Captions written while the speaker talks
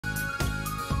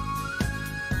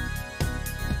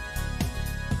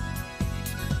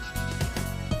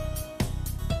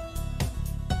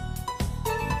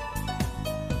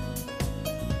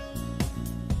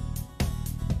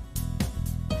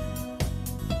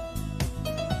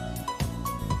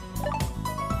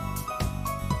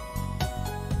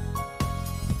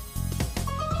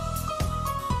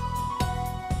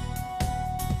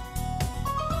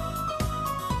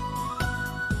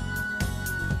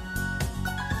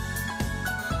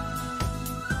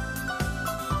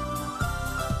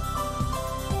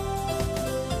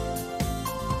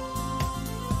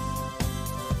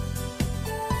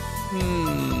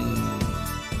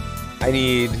I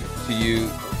need to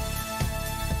use...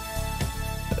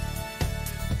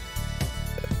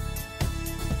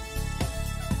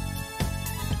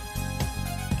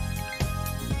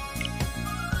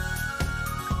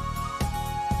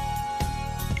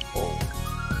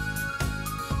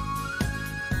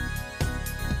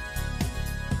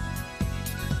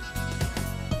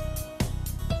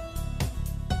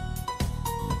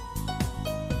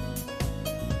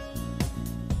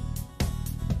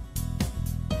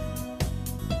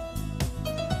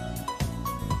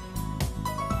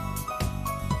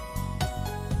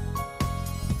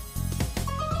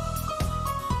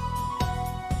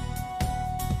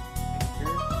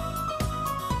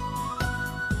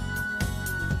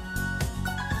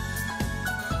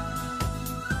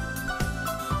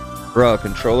 Bro,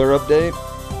 controller update?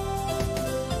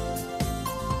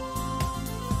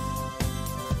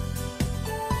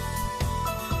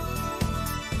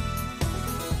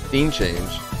 Scene change.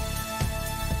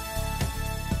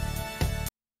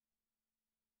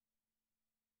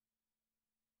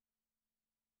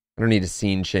 I don't need a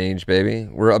scene change, baby.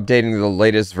 We're updating the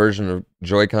latest version of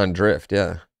Joy-Con Drift,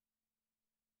 yeah.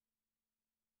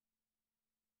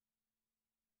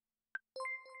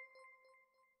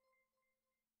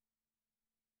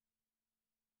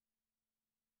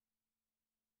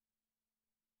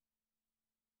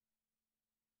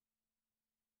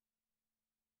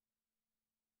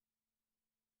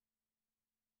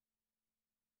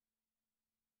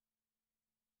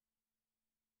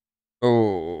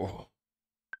 Oh.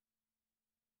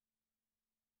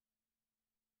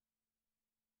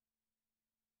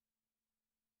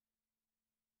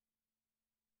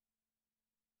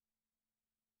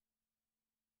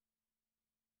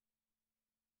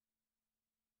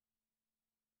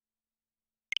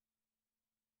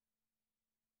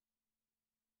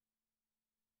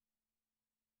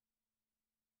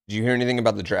 Did you hear anything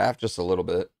about the draft? Just a little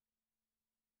bit.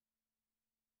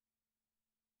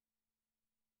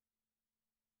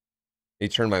 You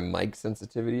turn my mic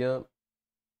sensitivity up?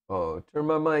 Oh, turn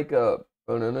my mic up.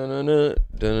 Oh, no, no, no, no.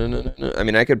 No, no, no, no. I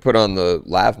mean, I could put on the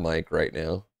lav mic right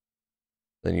now.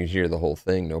 Then you hear the whole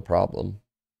thing, no problem.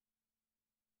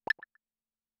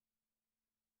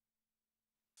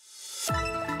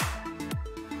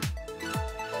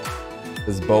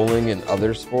 Is bowling and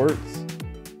other sports?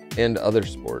 And other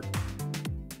sport.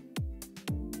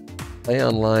 Play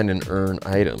online and earn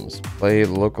items. Play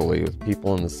locally with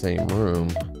people in the same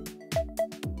room.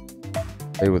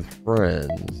 Play with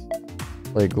friends.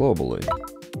 Play globally.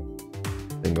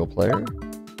 Single player.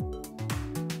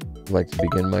 I'd like to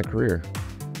begin my career.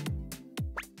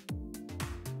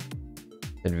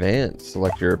 Advanced.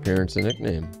 Select your appearance and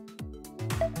nickname.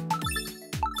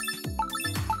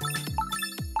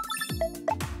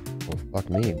 Well, fuck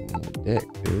me. I'm a dick,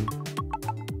 dude.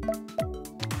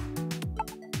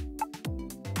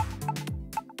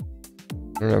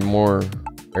 I don't have more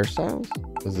hairstyles?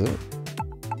 Is it?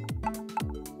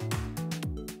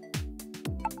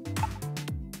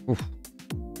 Oof.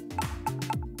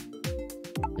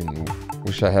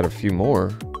 Wish I had a few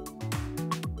more.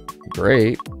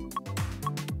 Great.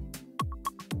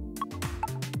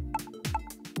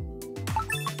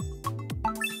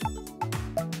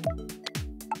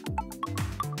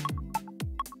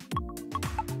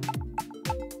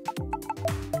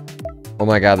 Oh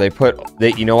my god,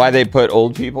 you know why they put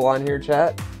old people on here,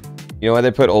 chat? You know why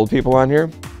they put old people on here?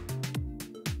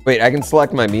 Wait, I can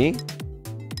select my me?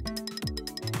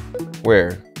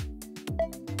 Where?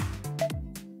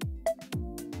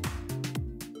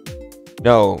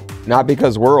 No, not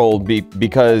because we're old,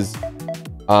 because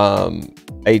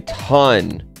a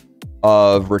ton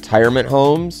of retirement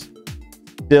homes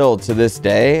still to this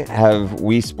day have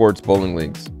Wii Sports bowling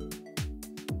leagues.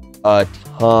 A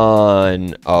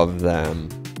ton of them,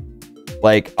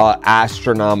 like an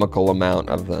astronomical amount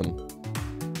of them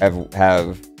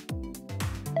have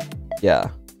yeah.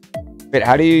 Wait,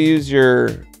 how do you use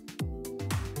your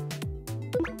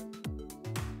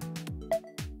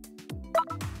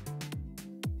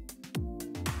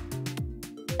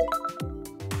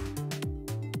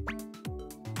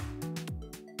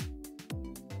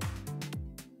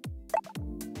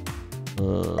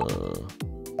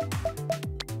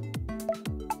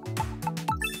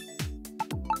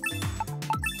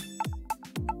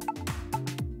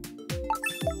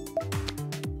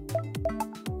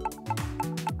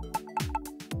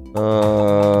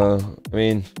I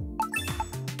mean,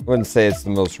 I wouldn't say it's the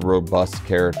most robust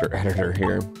character editor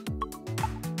here.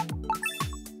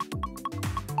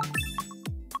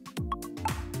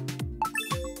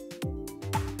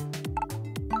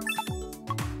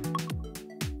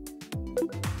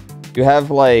 You have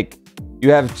like You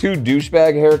have 2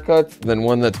 douchebag haircuts, then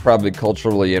one that's probably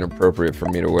culturally inappropriate for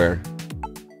me to wear.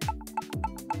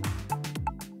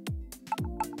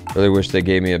 Really wish they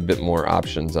gave me a bit more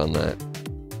options on that.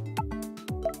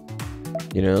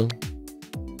 You know?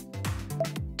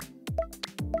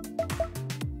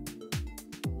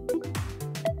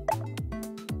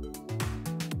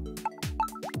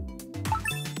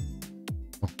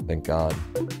 Oh, thank God.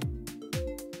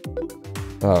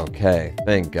 Okay,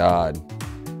 thank God.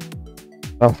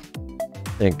 Oh,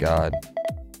 thank God.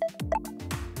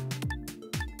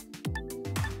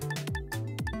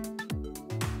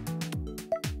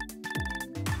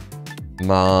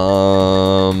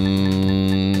 Mom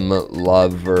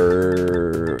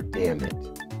lover. Damn it.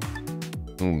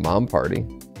 Ooh, mom party.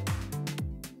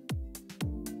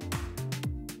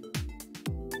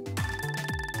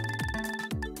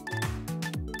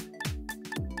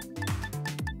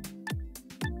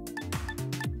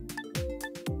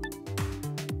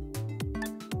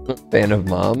 Fan of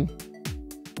mom?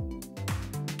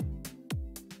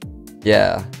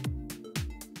 Yeah.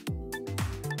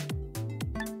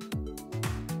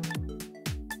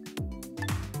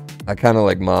 I kind of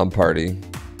like mom party.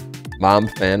 Mom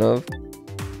fan of?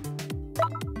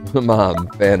 Mom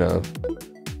fan of.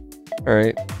 All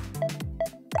right.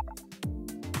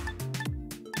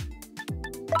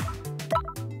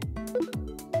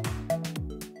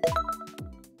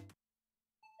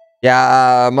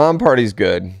 Yeah, mom party's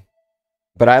good.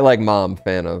 But I like mom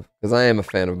fan of, because I am a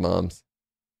fan of moms.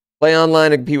 Play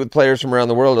online and compete with players from around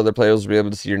the world. Other players will be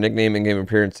able to see your nickname and game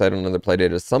appearance site on other play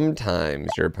data. Sometimes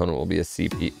your opponent will be a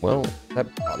CP. Well,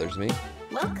 that bothers me.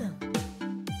 Welcome.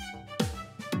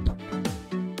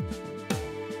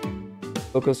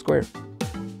 Loco Square.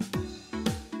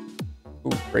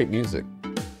 Ooh, great music.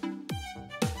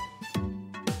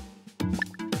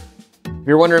 If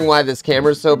you're wondering why this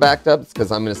camera's so backed up, it's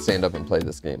because I'm going to stand up and play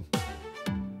this game.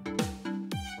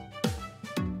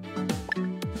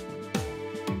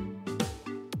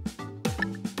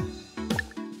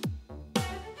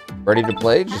 Ready to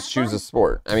play? Just choose a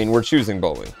sport. I mean, we're choosing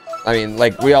bowling. I mean,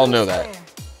 like, we all know that.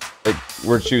 Like,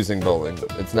 we're choosing bowling.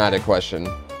 It's not a question.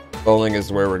 Bowling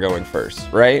is where we're going first,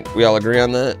 right? We all agree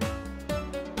on that?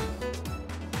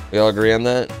 We all agree on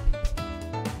that?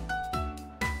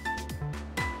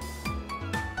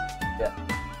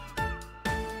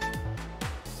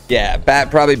 Yeah,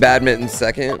 probably badminton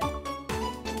second.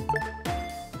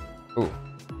 Ooh,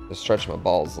 just stretch my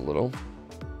balls a little.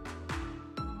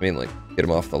 I mean, like, get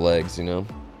them off the legs, you know?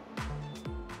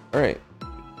 All right.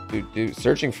 Dude,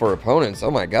 searching for opponents. Oh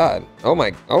my God. Oh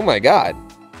my God.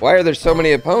 Why are there so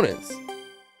many opponents?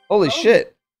 Holy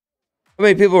shit. How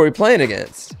many people are we playing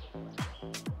against?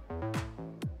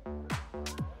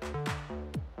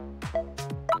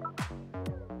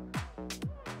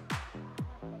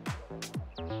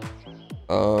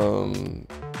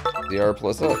 DR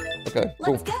plus up. Okay,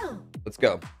 cool. Let's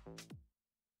go.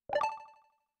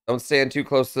 Don't stand too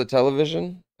close to the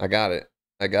television. I got it.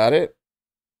 I got it.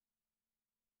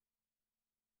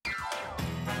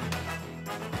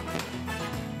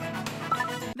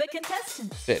 The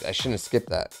contestant. Shit, I shouldn't have skipped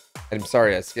that. I'm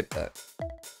sorry I skipped that.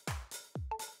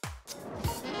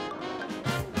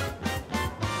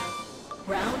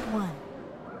 Round 1.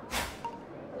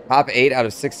 Top 8 out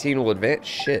of 16 will advance.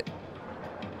 Shit.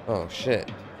 Oh, shit.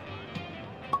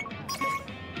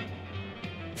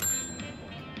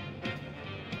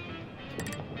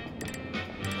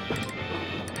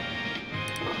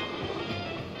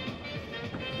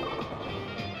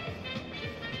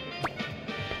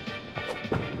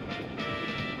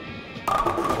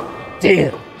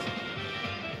 Damn.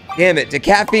 Damn it. To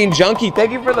Caffeine Junkie,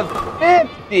 thank you for the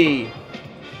 50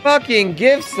 fucking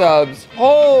gift subs.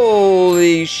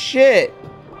 Holy shit.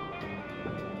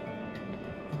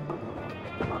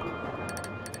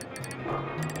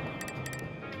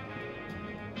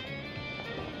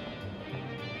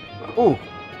 Ooh.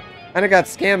 Kinda got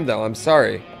scammed though. I'm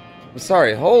sorry. I'm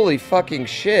sorry. Holy fucking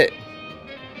shit.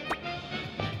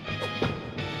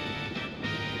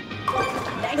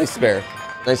 Nice spare.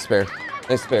 Nice spare.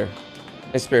 Nice spare.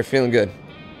 Nice spare. Feeling good.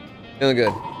 Feeling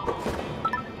good.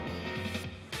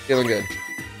 Feeling good.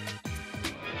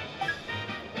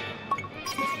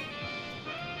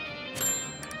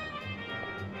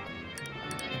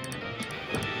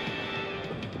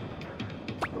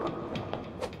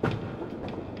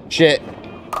 Shit.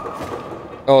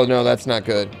 Oh no, that's not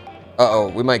good. Uh-oh,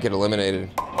 we might get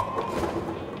eliminated.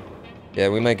 Yeah,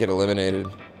 we might get eliminated.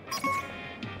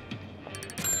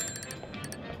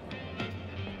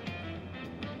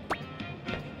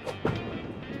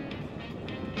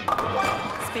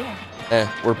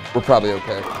 We're probably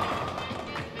okay.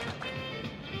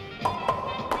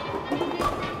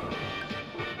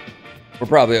 We're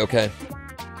probably okay.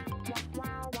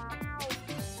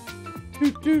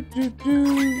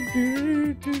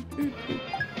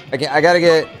 Okay, I gotta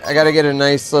get a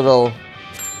nice little.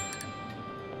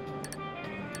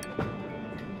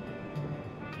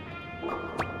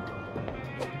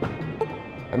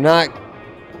 I'm not.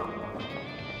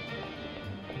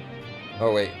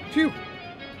 Oh wait. Phew.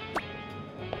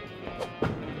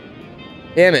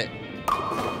 Damn it.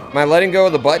 Am I letting go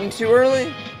of the button too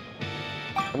early?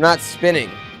 I'm not spinning.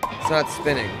 It's not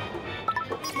spinning.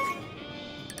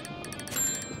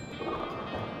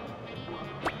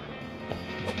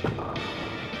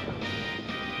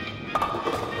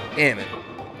 Damn it.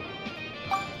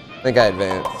 I think I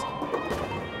advanced.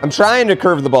 I'm trying to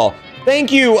curve the ball.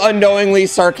 Thank you, unknowingly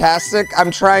sarcastic.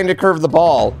 I'm trying to curve the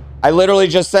ball. I literally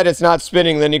just said it's not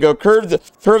spinning. Then you go curve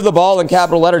the ball in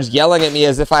capital letters, yelling at me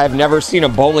as if I have never seen a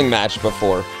bowling match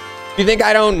before. You think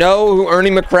I don't know who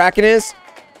Ernie McCracken is?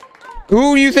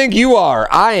 Who do you think you are?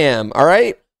 I am, all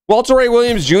right? Walter Ray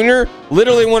Williams Jr.,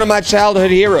 literally one of my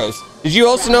childhood heroes. Did you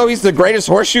also know he's the greatest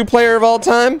horseshoe player of all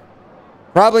time?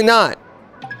 Probably not.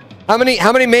 How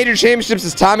many major championships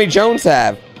does Tommy Jones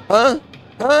have? Huh?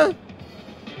 Huh?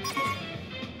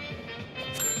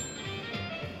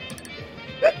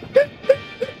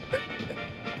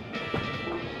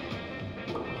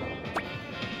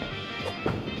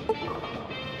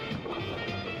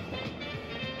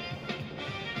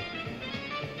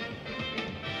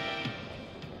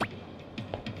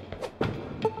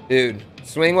 Dude,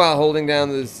 swing while holding down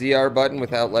the ZR button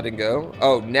without letting go.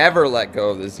 Oh, never let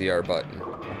go of the ZR button.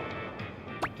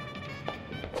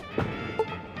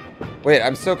 Wait,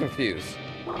 I'm so confused.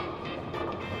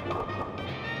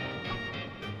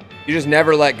 You just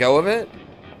never let go of it?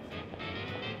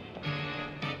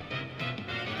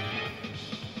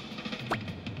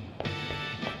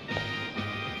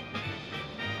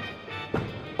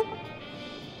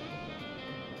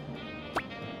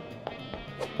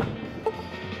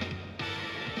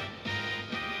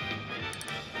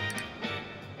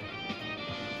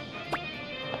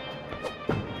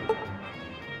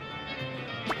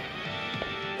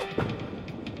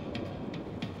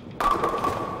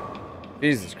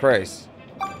 Jesus Christ.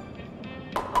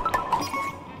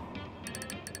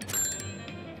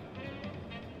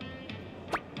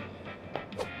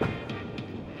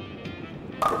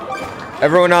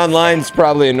 Everyone online's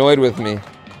probably annoyed with me.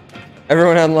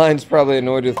 Everyone online's probably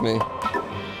annoyed with me.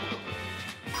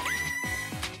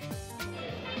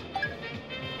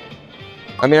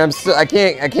 I mean, I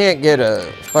can't get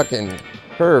a fucking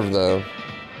curve though.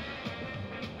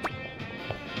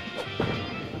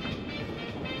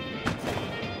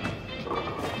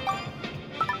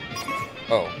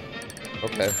 Oh,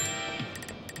 okay.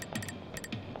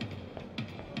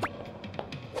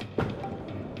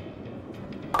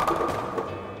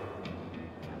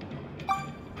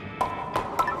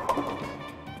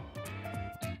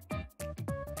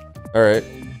 All right.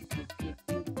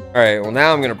 All right, well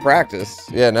now I'm gonna practice.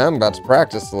 Yeah, now I'm about to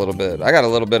practice a little bit. I got a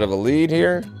little bit of a lead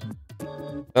here.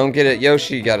 Don't get it,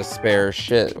 Yoshi got a spare.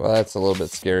 Shit, well that's a little bit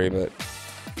scary, but...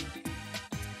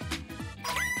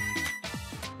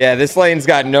 Yeah, this lane's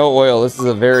got no oil. This is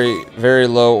a very, very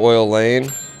low oil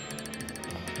lane.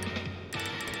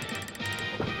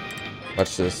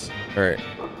 Watch this. All right.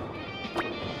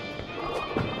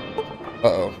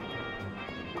 Uh-oh.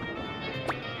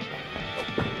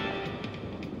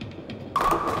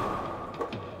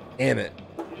 Damn it.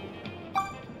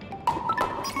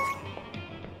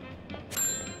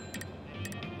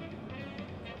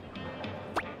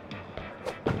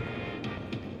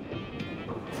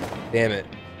 Damn it.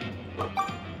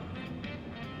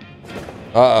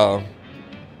 Uh-oh.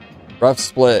 Rough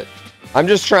split. I'm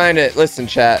just trying to... Listen,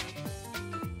 chat.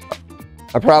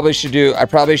 I probably should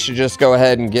just go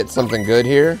ahead and get something good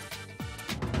here.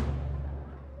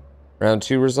 Round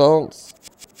 2 results.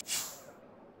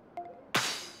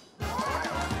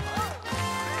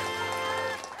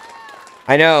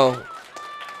 I know.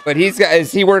 But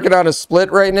is he working on a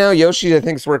split right now? Yoshi, I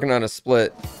think, is working on a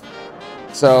split.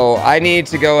 So I need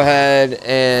to go ahead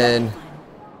and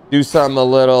do something a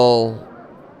little...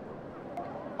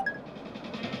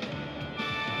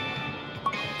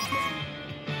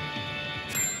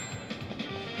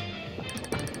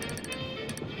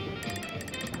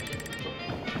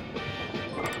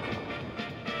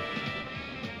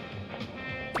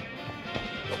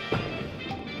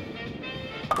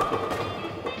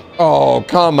 Oh,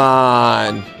 come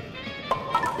on.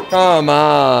 Come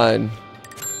on.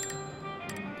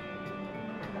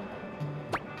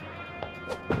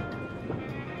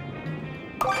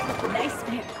 Nice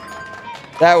pair.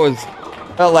 That was...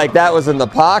 Felt like that was in the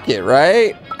pocket,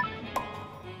 right?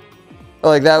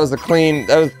 Like that was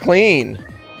that was clean.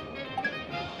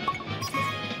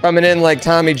 Coming in like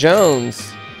Tommy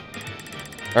Jones.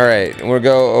 All right, and we'll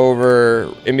go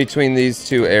over in between these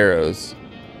two arrows.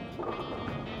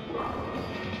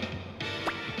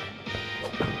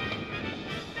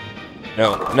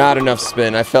 No, not enough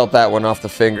spin. I felt that one off the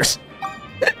fingers.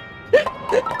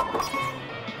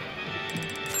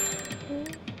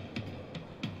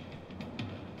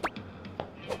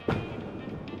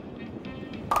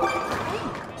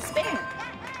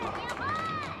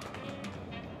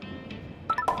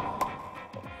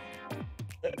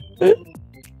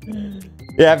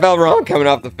 Yeah, I felt wrong coming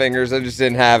off the fingers. I just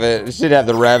didn't have it. I just didn't have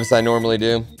the revs I normally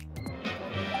do.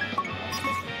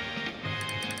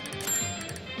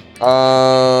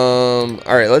 All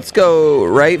right, let's go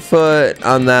right foot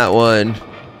on that one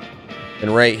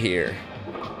and right here.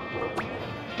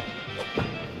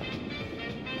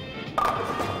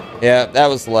 Yeah, that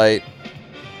was light.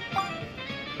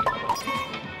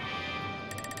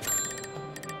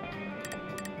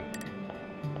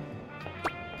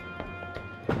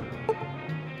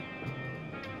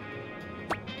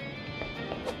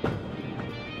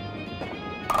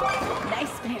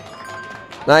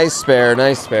 Nice spare,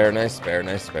 nice spare, nice spare,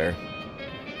 nice spare.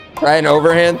 Try an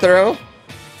overhand throw.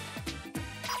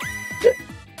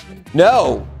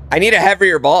 No, I need a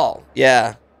heavier ball.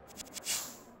 Yeah.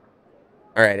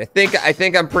 All right, I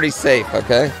think I'm pretty safe.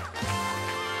 Okay.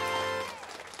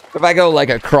 If I go like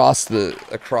across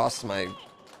my,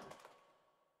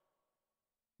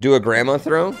 do a grandma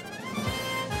throw.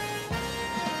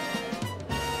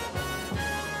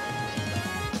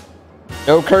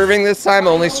 No curving this time,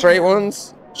 only straight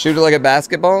ones. Shoot it like a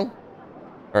basketball.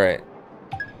 All right.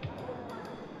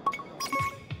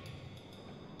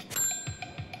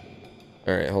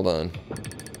 All right, hold on.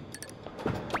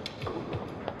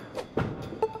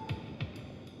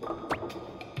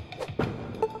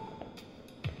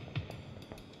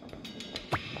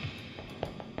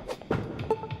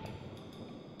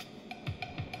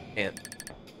 Can't.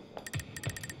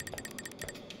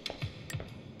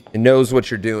 It knows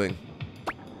what you're doing.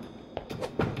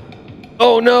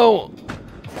 Oh no!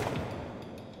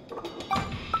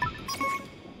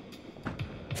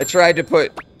 I tried to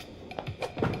put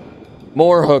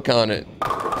more hook on it.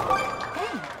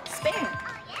 Hey, spare.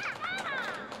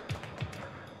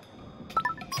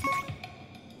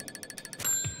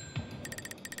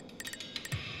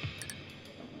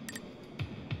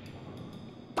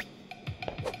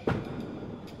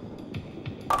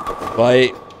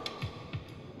 Light.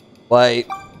 Light.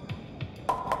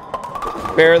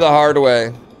 Spare the hard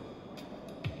way.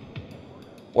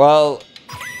 Well,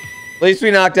 at least we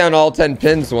knocked down all 10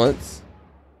 pins once.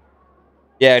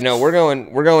 Yeah, no, we're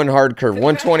going hard curve.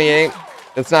 128.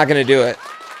 That's not going to do it.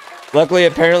 Luckily,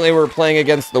 apparently, we're playing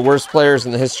against the worst players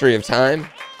in the history of time.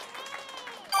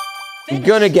 I'm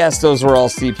gonna guess those were all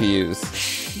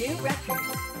CPUs. New record.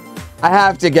 I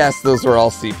have to guess those were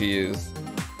all CPUs.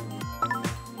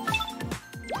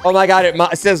 Oh my god,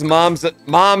 it says mom's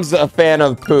a fan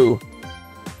of poo.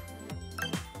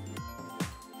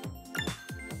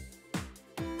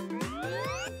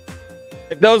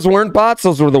 If those weren't bots,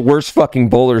 those were the worst fucking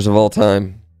bowlers of all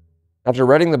time. After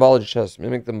reading the ball at your chest,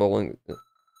 mimic them bowling.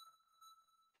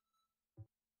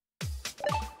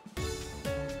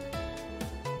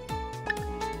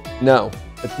 No,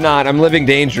 it's not. I'm living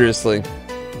dangerously.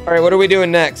 All right, what are we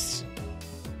doing next?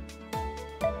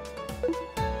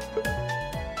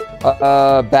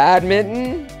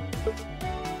 Badminton,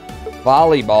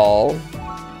 volleyball,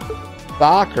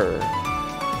 soccer.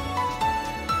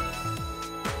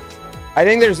 I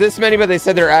think there's this many, but they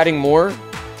said they're adding more.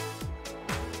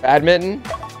 Badminton.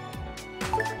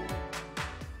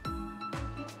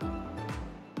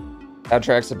 That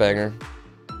track's a banger.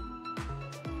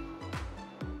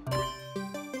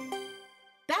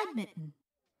 Badminton.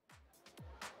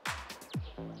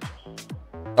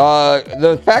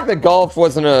 The fact that golf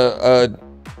wasn't a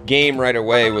game right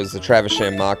away was a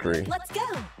Travisham mockery. Let's go.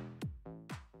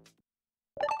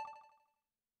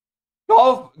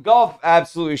 Golf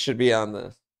absolutely should be on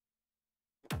this.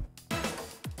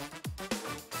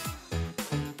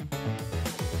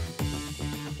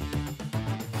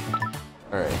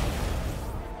 All right.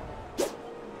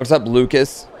 What's up,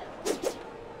 Lucas?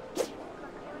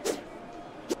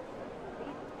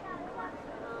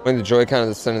 Point the Joy-Con to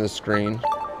the center of the screen.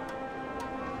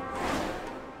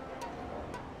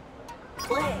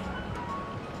 Play.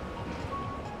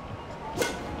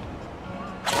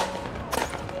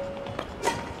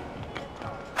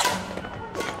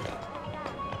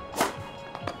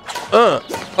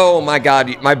 Oh my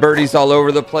god, my birdie's all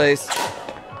over the place.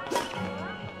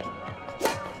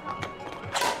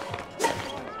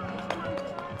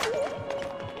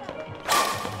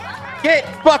 Get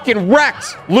fucking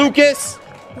wrecked, Lucas.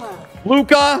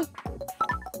 Luca.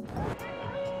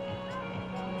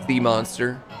 Sea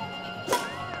monster.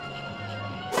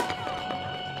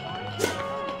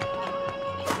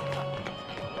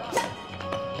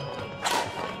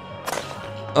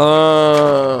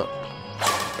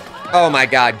 Oh my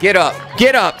God, get up,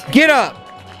 get up, get up.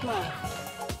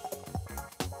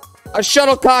 I'm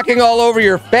shuttlecocking all over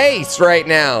your face right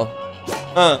now.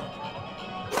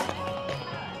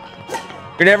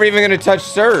 You're never even gonna touch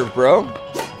serve, bro.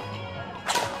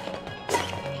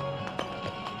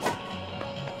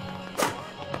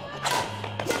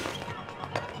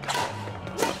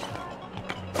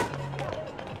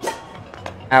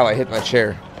 Ow, I hit my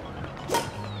chair.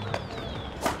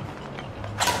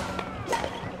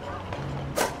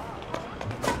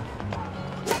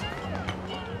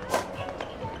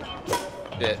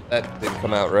 Shit, that didn't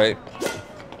come out right.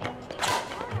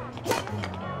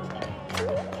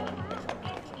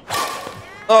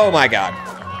 Oh my God.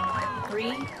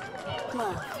 3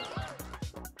 love.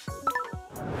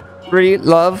 3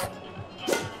 love.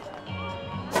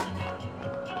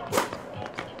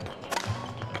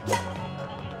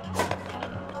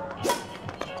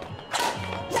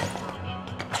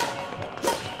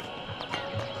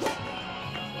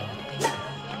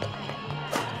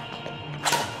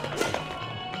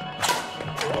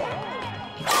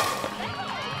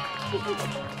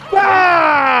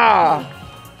 Ah!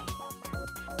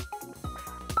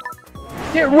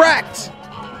 Get wrecked!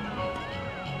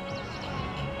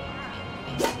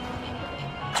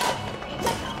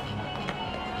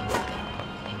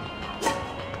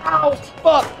 Ow,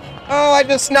 fuck! Oh, I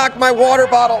just knocked my water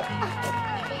bottle.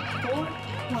 4-1.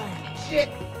 Shit.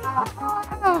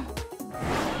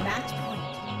 Match point.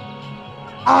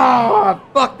 Ah,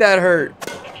 fuck, that hurt.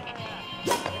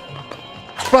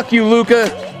 Fuck you,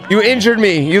 Luca. You injured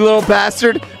me, you little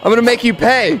bastard. I'm gonna make you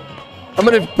pay. I'm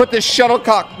gonna put this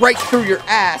shuttlecock right through your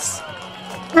ass.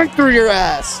 Right through your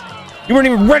ass. You weren't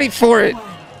even ready for it.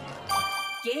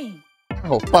 Game.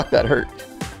 Oh, fuck, that hurt.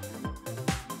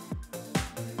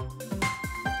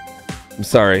 I'm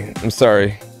sorry. I'm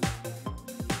sorry.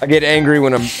 I get angry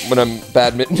when I'm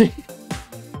badmintoning.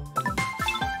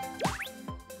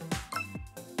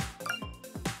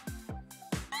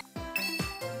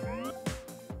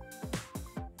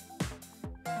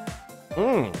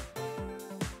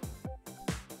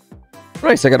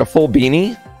 Nice, I got a full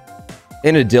beanie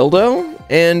and a dildo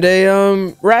and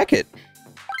a racket.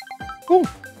 Cool.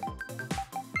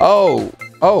 Oh,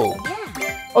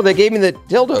 they gave me the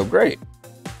dildo. Great.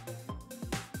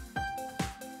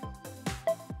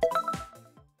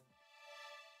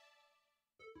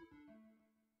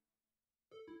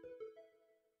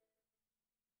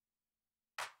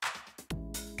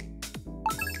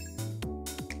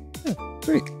 Yeah,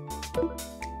 sweet.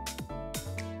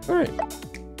 All right.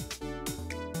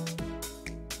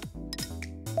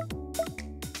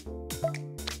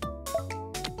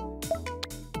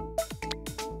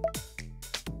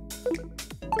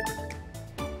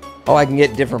 Oh, I can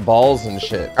get different balls and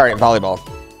shit. All right, volleyball.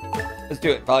 Let's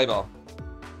do it, volleyball.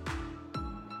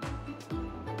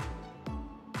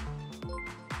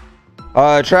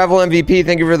 Travel MVP,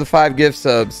 thank you for the 5 gift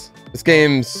subs. This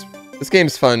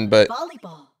game's fun, but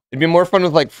Volleyball. it'd be more fun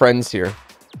with like friends here.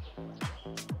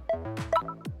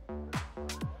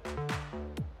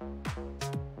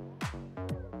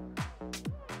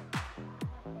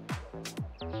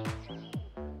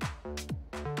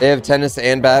 They have tennis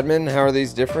and badminton. How are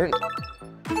these different?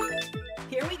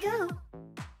 Here we go.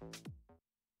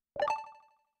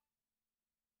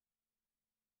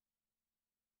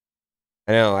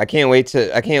 I know. I can't wait.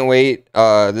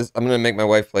 I'm gonna make my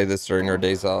wife play this during our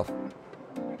days off.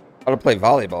 How to play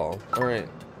volleyball. All right.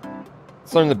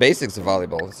 Let's learn the basics of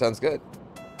volleyball. Sounds good.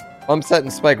 Bump, set,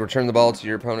 and spike. Return the ball to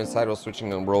your opponent's side while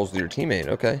switching on rolls with your teammate.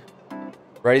 Okay.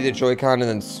 Ready the Joy-Con and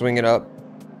then swing it up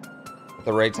at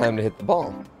the right time to hit the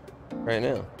ball. Right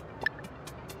now.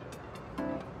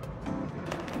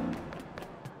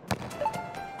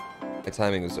 My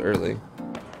timing was early.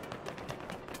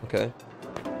 Okay.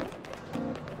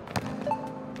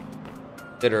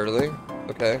 Bit early.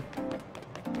 Okay.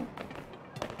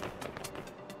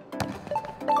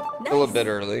 Nice. Still a bit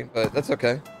early, but that's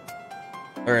okay.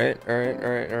 Alright, alright,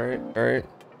 alright, alright, alright.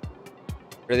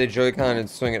 Ready the Joy-Con and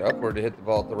swing it upward to hit the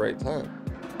ball at the right time.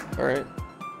 Alright.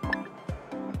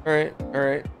 Alright,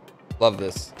 alright. Love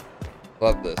this.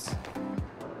 Love this.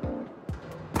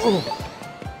 Ooh.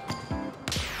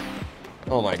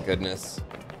 Oh my goodness.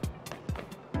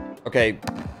 Okay.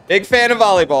 Big fan of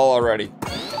volleyball already.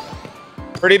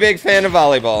 Pretty big fan of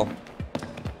volleyball.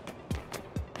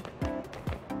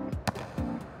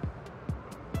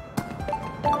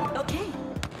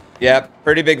 Yep,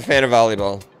 pretty big fan of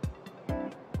volleyball.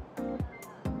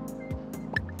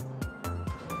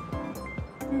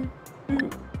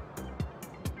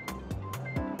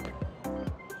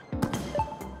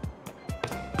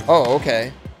 Oh,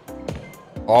 okay.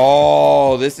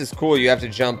 Oh, this is cool. You have to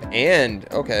jump and...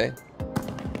 Okay.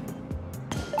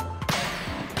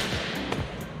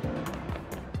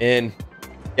 In.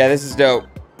 Yeah, this is dope.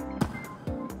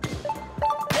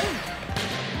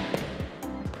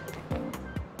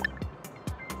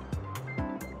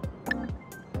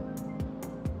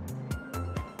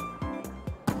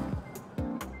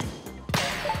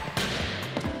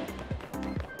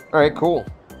 All right, cool.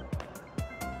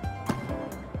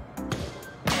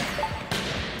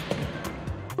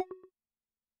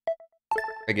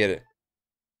 I get it.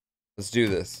 Let's do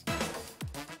this.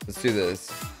 Let's do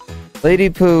this. Lady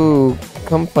Pooh,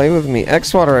 come play with me.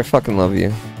 X-Water, I fucking love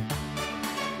you.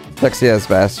 Sexy ass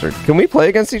bastard. Can we play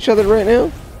against each other right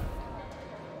now?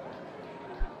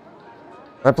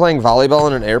 Am I playing volleyball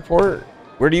in an airport?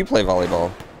 Where do you play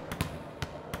volleyball?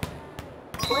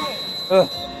 Ugh.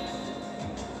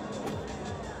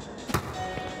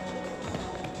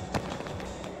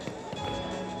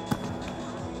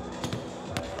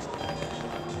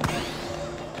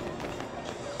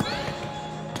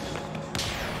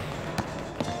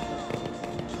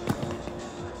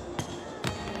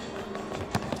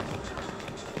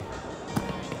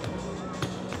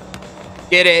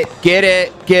 Get it, get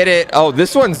it, get it. Oh,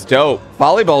 this one's dope.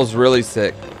 Volleyball's really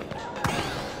sick.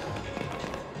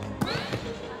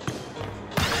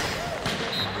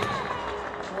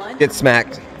 Get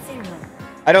smacked.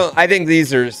 I think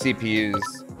these are CPUs,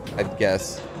 I'd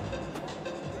guess.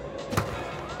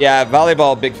 Yeah,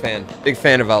 volleyball, big fan. Big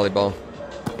fan of volleyball.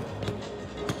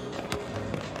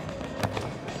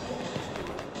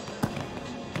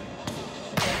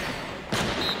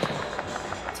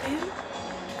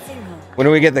 When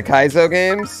do we get the Kaizo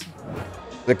games?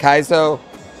 The Kaizo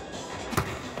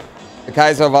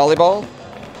volleyball?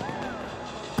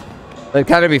 It'd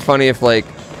kind of be funny if, like,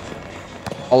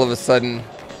 all of a sudden...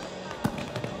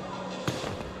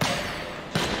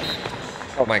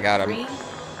 Oh my god, I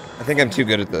think I'm too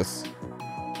good at this.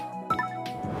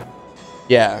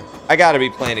 Yeah, I gotta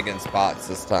be playing against bots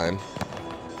this time.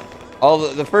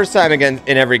 The first time in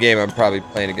every game, I'm probably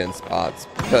playing against bots,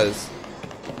 because...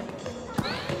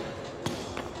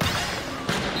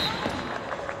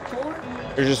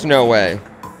 There's just no way.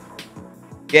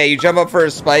 Yeah, you jump up for a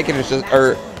spike and it's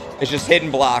just hidden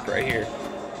block right here.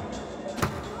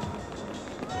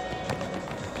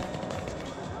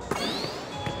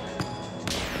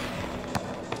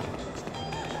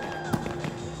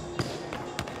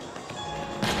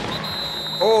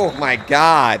 Oh my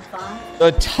god.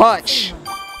 The touch.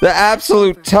 The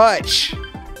absolute touch.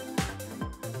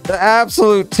 The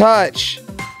absolute touch.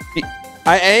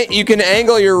 You can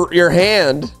angle your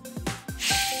hand.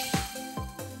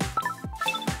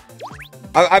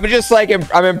 I'm just like,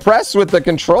 I'm impressed with the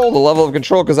control, the level of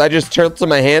control, because I just tilted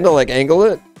my hand to like angle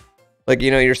it. Like,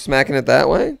 you know, you're smacking it that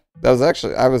way. That was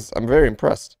actually, I'm very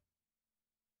impressed.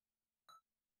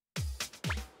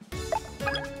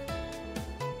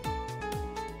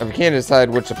 If you can't decide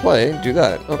what to play, do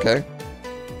that. Okay.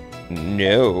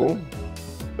 No.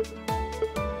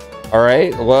 All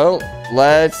right, well,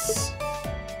 let's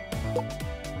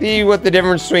see what the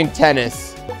difference between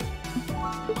tennis.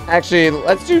 Actually,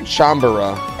 let's do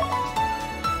Chambara.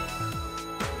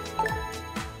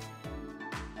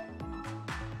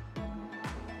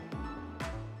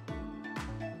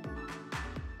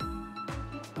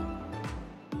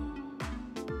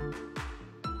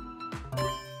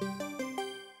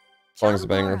 Song's a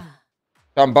banger.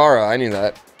 Chambara, I knew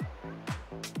that.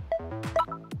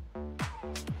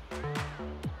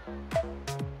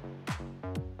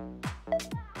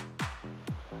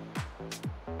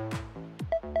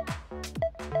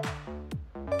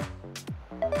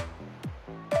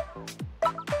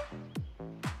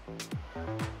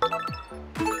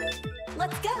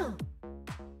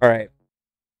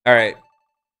 All right.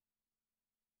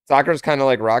 Soccer's kind of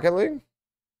like Rocket League.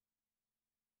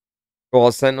 Go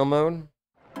all Sentinel mode.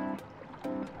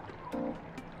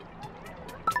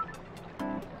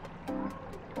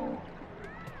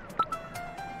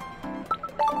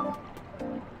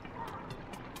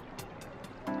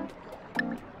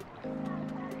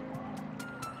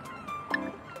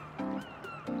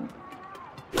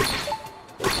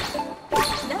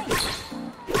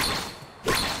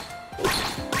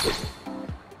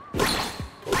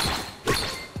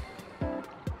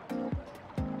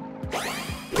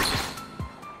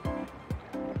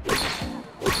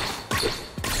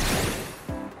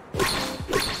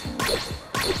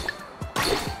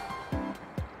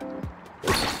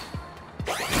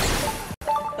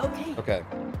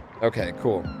 Okay,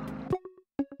 cool.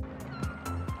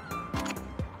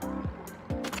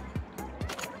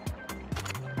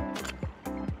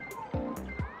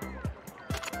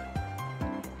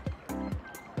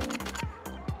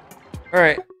 All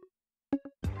right.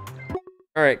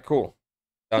 All right, cool.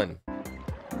 Done.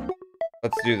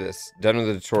 Let's do this. Done with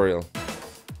the tutorial.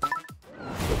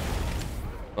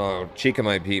 Oh, Chica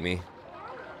might beat me.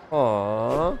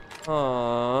 Aww.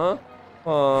 Aww.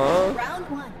 Aww. Round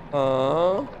one.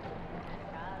 Aww.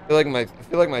 I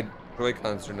feel like my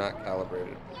Joy-Cons are not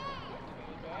calibrated.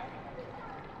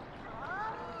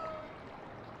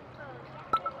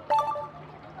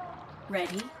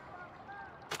 Ready?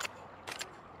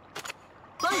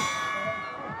 Fight!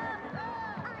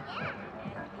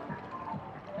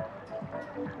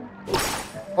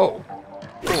 Oh.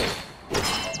 Oh.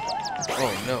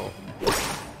 Oh no.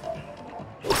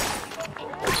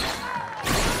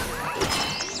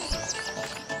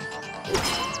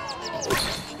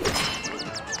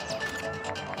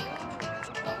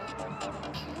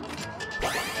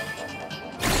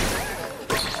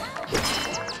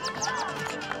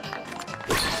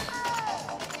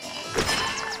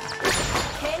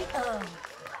 KO.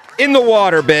 In the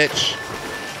water, bitch.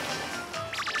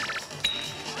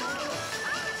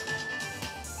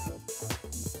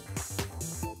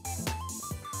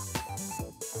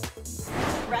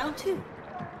 Round two.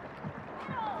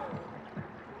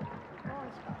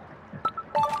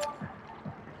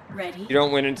 Ready? You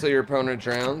don't win until your opponent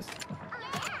drowns.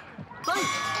 Fight!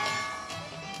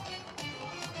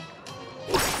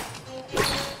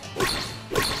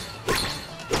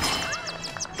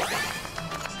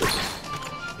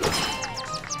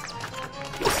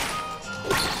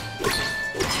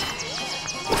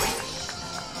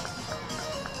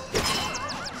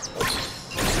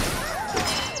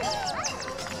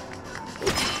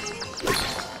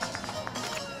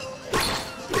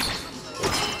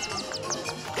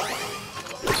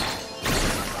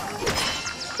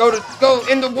 Go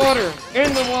in the water.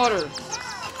 In the water.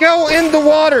 Go in the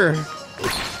water.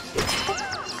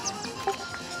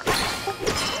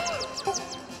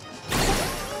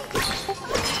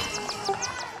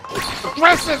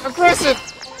 Aggressive, aggressive,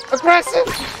 aggressive.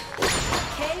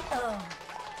 KO.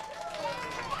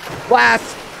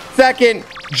 Last second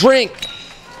drink.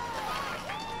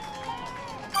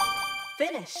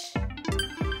 Finish.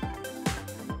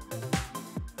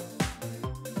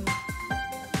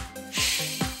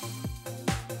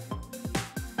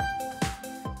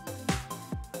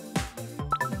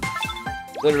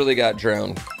 Literally got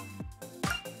drowned.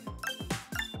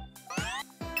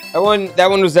 That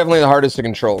one was definitely the hardest to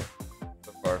control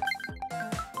so far.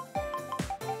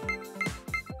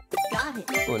 Got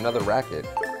it. Ooh, another racket.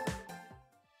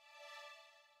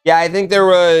 Yeah, I think there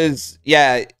was,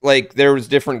 yeah, like there was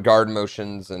different guard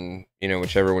motions and, you know,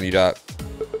 whichever one you got.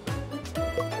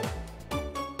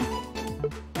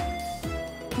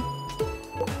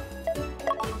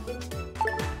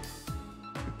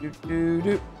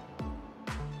 Do.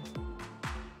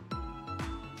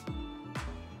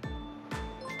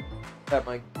 At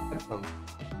my headphones.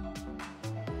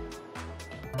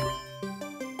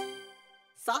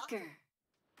 Soccer.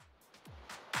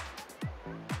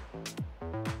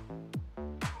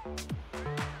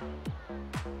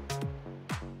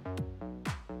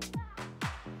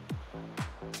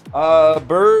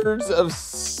 Birds of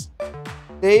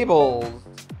stables.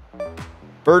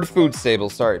 Bird food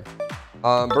stables, sorry.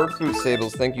 Bird food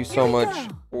stables, thank you so much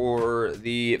for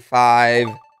the 5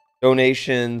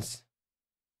 donations.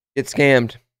 Get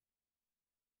scammed.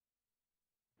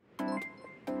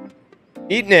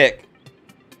 Eat Nick.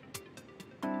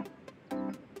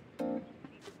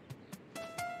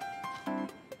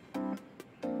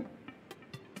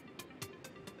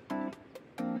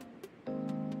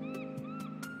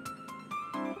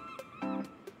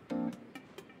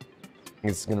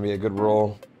 It's gonna be a good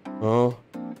roll. Oh.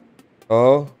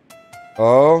 Oh.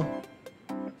 Oh.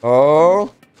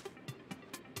 Oh.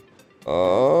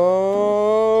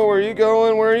 Oh. Where are you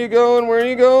going? Where are you going? Where are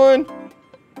you going?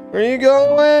 Where are you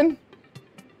going?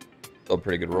 Still a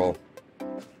pretty good roll.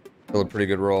 Still a pretty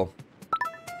good roll.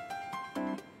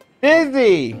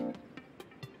 Busy!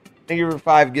 Thank you for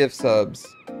 5 gift subs.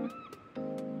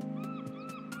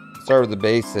 Start with the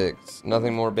basics.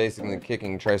 Nothing more basic than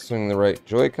kicking. Try swinging the right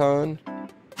Joy-Con.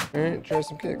 Alright, try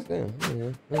some kicks. Yeah.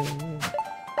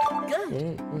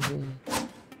 Good.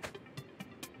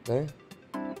 Okay.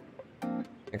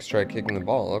 Next, try kicking the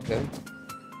ball. Okay.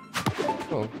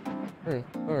 Oh. Alright.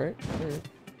 Alright.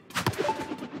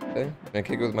 Okay. Can I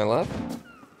kick it with my left?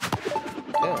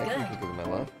 Yeah, I can kick it with my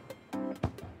left.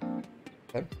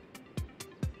 Okay.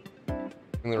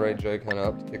 Bring the right Joy-Con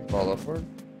up to kick the ball upward.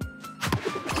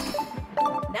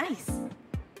 Nice.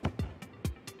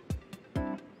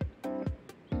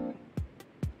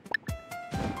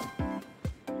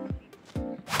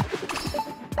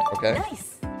 Okay.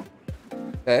 Nice.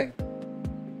 Okay.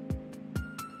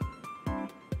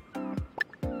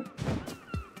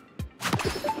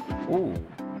 Ooh.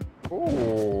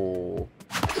 Ooh.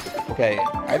 Okay.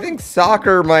 I think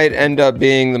soccer might end up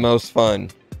being the most fun.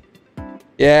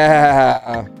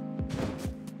 Yeah.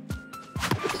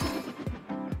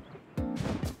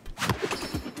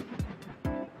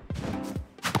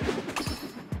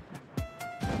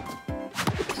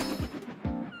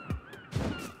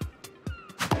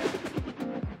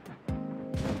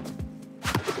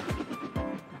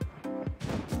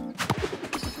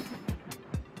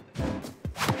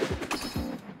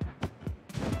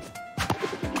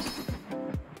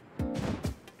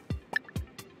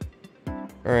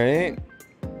 All right.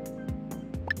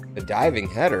 A diving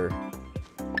header.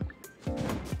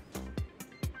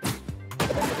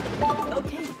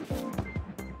 Okay.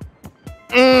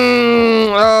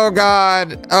 Oh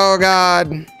god. Oh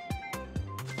god.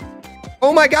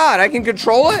 Oh my god, I can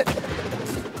control it?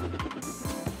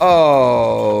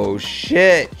 Oh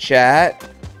shit, chat.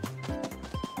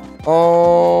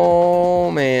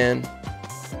 Oh man.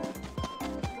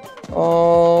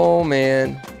 Oh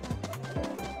man.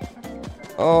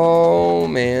 Oh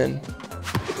man.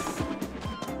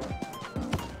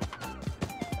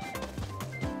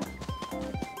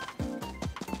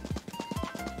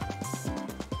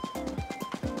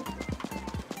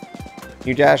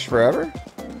 You dash forever?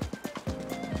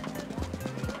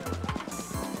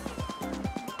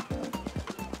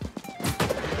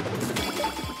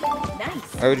 Nice.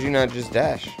 Why would you not just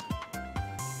dash?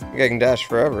 I think I can dash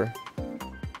forever.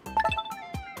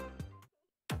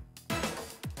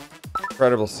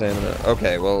 Incredible stamina.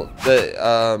 Okay, well,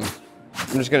 I'm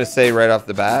just gonna say right off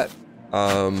the bat,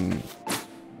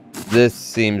 this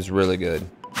seems really good.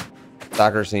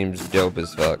 Soccer seems dope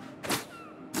as fuck.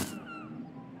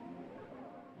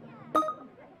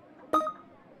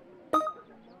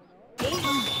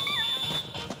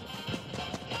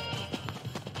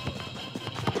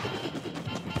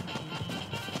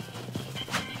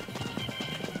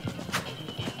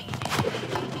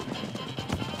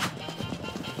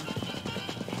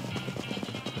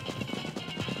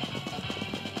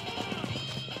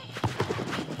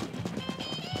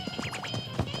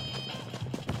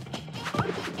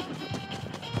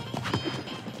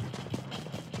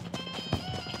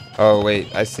 Oh wait,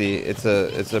 I see. It's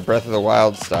a Breath of the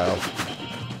Wild style.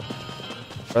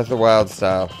 Breath of the Wild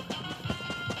style.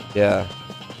 Yeah.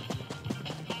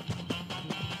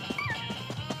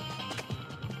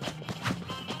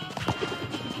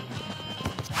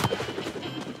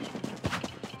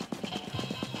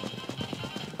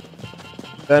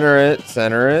 Center it,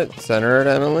 center it, center it,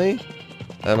 Emily.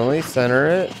 Emily, center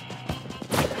it.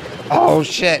 Oh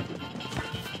shit.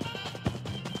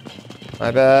 My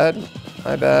bad.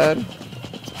 My bad.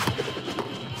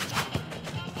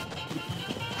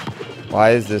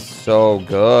 Why is this so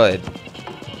good?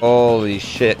 Holy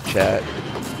shit, chat.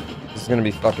 This is gonna be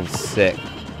fucking sick.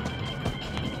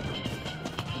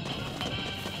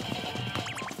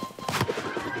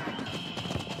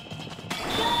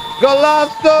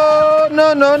 Golazo!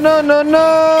 No, no, no, no,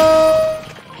 no!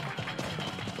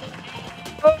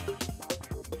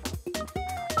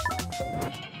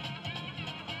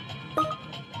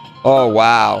 Oh,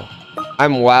 wow.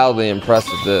 I'm wildly impressed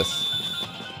with this.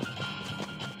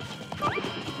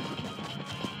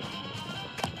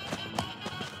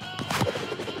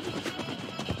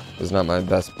 It was not my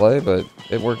best play, but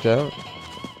it worked out.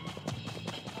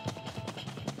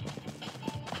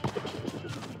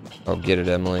 Oh, get it,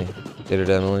 Emily. Get it,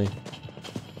 Emily.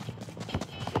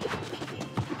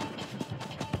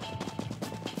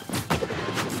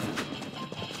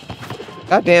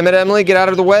 God damn it, Emily. Get out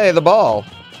of the way of the ball.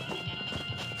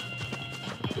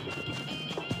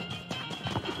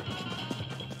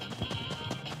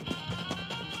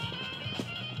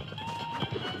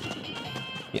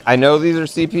 I know these are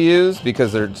CPUs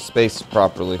because they're spaced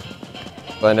properly.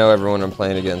 But I know everyone I'm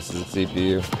playing against is a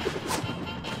CPU.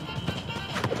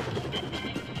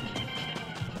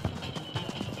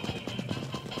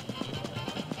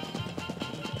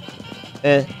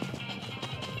 Eh.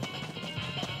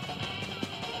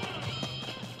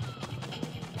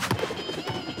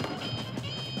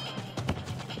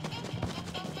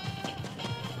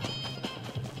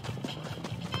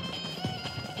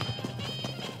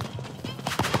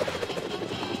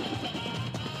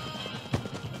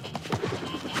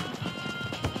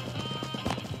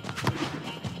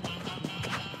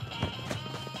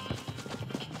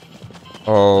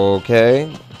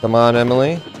 Okay. Come on,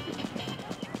 Emily.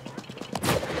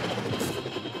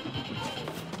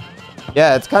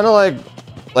 Yeah, it's kind of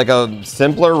like a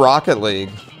simpler Rocket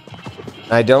League.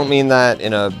 I don't mean that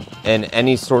in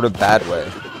any sort of bad way.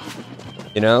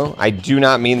 You know, I do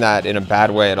not mean that in a bad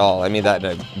way at all. I mean that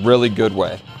in a really good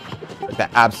way, like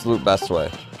the absolute best way.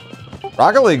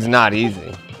 Rocket League's not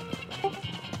easy.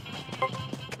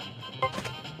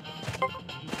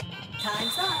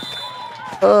 Time's up.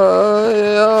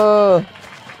 Yeah.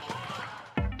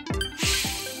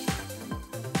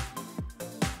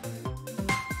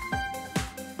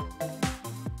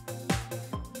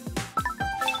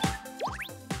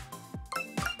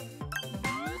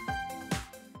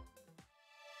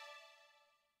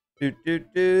 Do do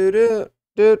do do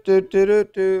do do do do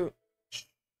do.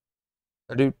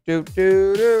 Do do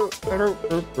do do do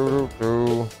do do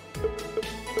do.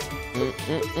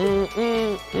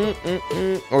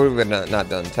 Or we've not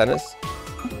done tennis.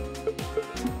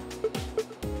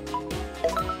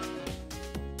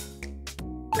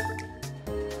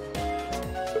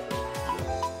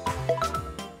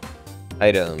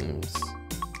 Items.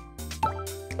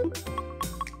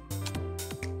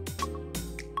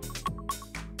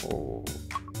 Oh.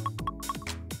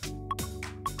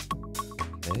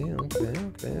 Okay,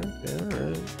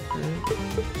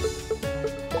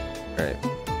 alright.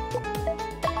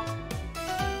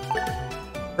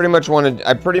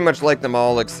 I pretty much like them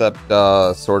all except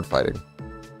sword fighting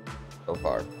so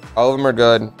far. All of them are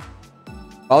good.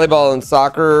 Volleyball and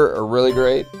soccer are really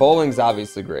great. Bowling's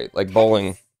obviously great. Like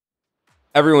bowling,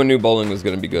 everyone knew bowling was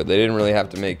going to be good. They didn't really have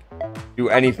to do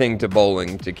anything to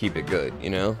bowling to keep it good,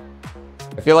 you know?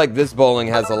 I feel like this bowling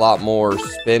has a lot more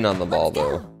spin on the ball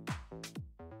though.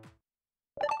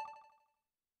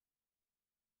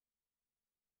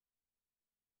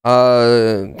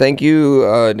 Thank you,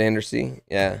 Dandersey.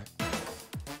 Yeah.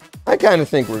 I kind of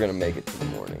think we're gonna make it to the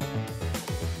morning.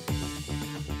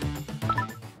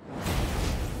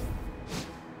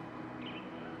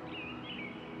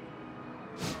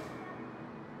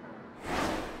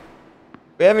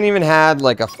 We haven't even had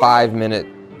like a 5-minute,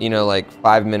 you know, like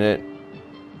 5-minute,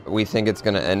 we think it's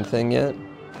gonna end thing yet.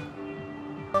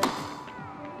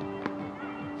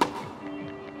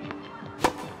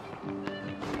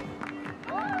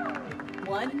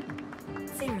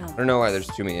 I don't know why there's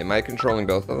too many. Am I controlling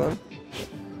both of them?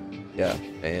 Yeah,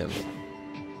 I am.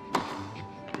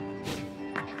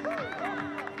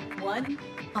 1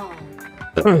 all.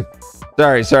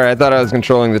 Sorry. I thought I was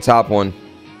controlling the top one.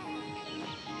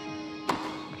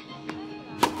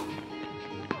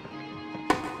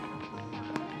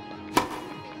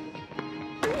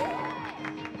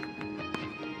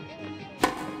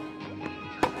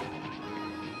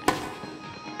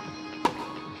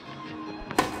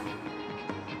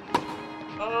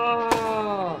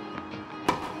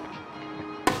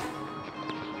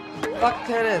 Fuck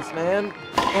tennis, man.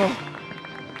 Oh.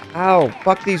 Ow,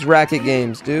 fuck these racket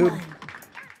games, dude.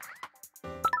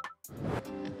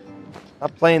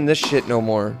 Not playing this shit no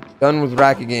more. Done with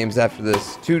racket games after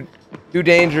this. Too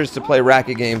dangerous to play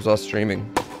racket games while streaming.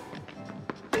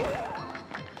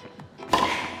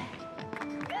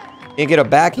 Can't get a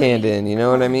backhand in, you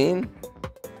know what I mean?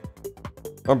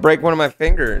 I'll break one of my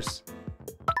fingers.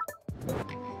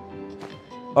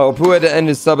 Oh, Pooh had to end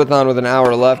his subathon with an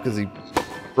hour left because he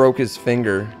broke his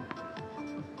finger.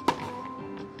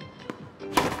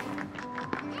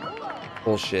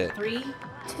 Bullshit. 3,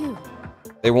 2.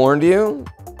 They warned you?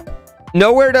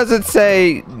 Nowhere does it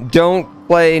say don't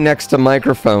play next to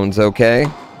microphones, okay?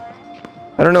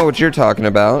 I don't know what you're talking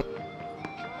about.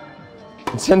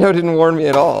 Nintendo didn't warn me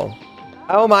at all.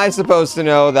 How am I supposed to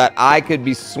know that I could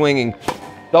be swinging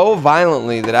so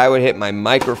violently that I would hit my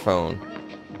microphone?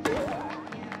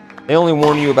 They only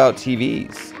warn you about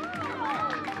TVs.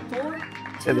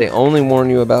 Said they only warn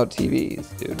you about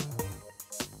TVs, dude.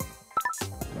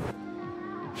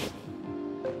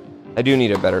 I do need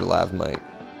a better lav mic.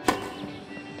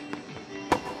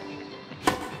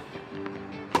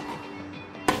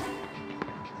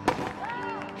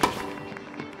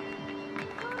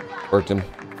 Worked him.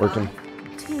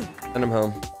 Send him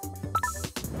home.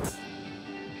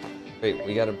 Wait,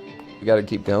 we gotta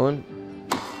keep going.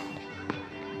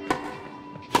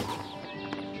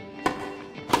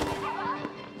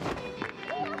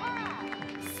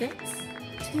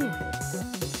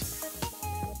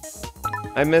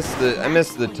 I miss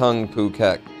the tongue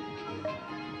Phuket.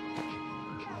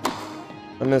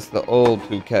 I miss the old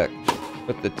Phuket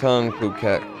with the tongue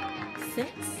Phuket. 6.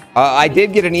 I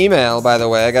did get an email, by the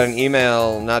way. I got an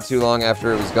email not too long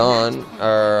after it was gone,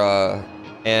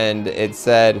 and it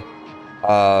said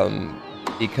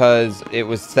because it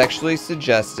was sexually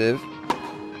suggestive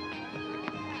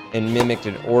and mimicked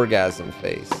an orgasm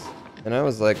face. And I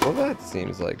was like, well, that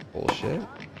seems like bullshit.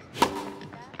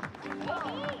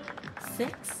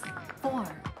 6, 4.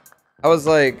 I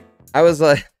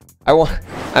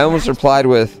almost replied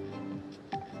with,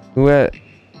 who at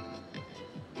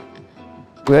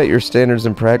your standards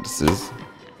and practices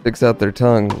sticks out their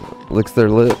tongue, licks their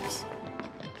lips,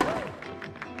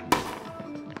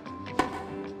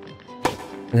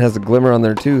 and has a glimmer on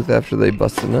their tooth after they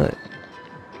bust a nut.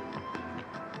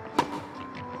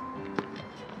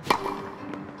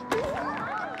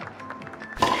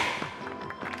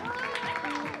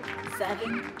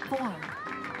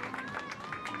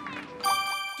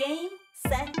 Game,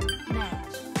 set,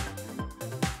 match.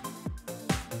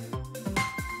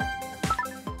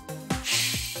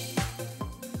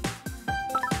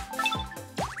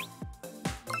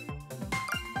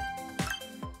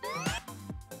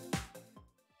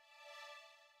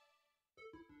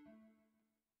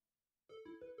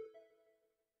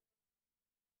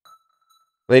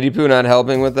 Lady Pooh not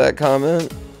helping with that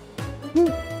comment?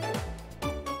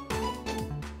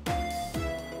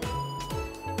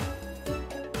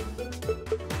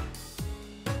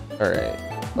 Alright,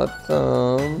 let's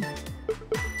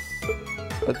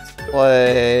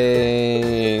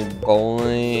play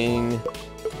bowling,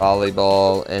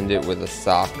 volleyball, end it with a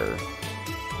soccer.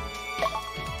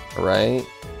 Alright,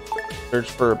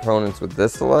 search for opponents with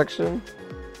this selection.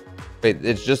 Wait,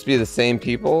 it's just be the same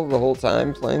people the whole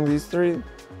time playing these three? I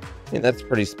mean, that's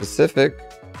pretty specific.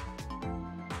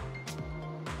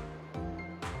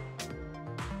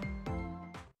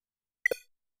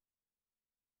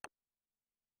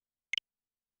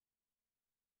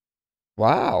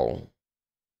 Wow.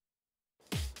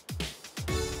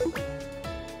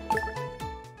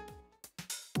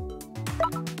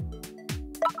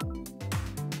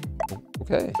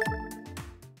 Okay.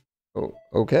 Oh,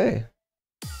 okay.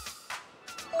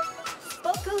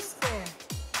 Boko square.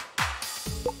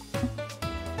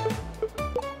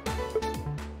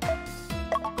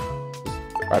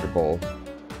 Spider bowl.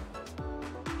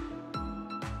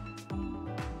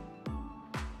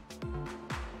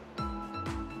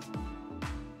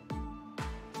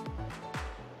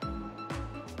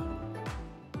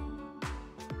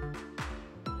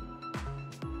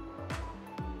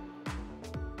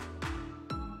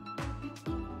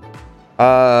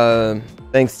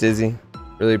 Thanks, Dizzy.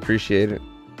 Really appreciate it.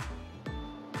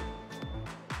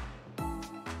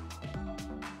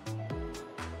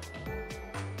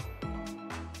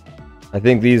 I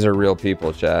think these are real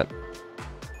people, chat.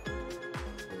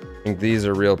 I think these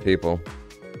are real people.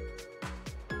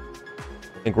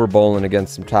 I think we're bowling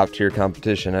against some top tier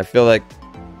competition. I feel like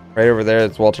right over there,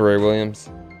 it's Walter Ray Williams.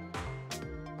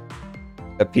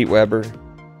 Pete Weber.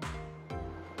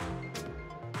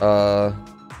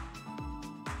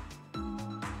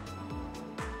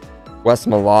 Wes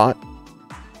Malott.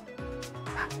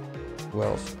 Who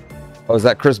else? Oh, is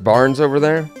that Chris Barnes over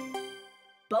there?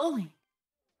 Bowling.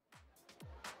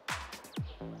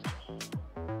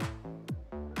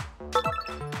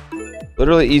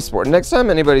 Literally esports. Next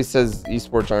time anybody says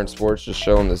esports aren't sports, just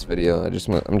show them this video.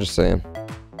 I'm just saying.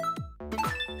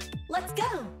 Let's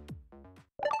go.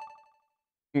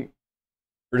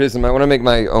 Buddhism, I want to make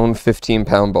my own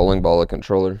 15-pound bowling ball a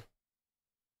controller.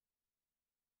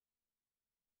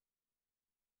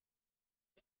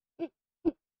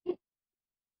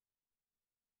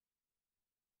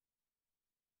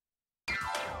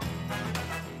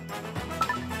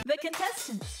 The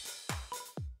contestants.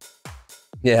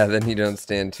 Yeah, then you don't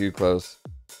stand too close.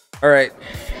 All right.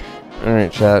 All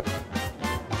right, chat.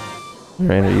 All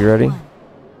right, are you ready? All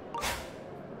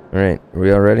right, are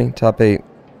we all ready? Top 8.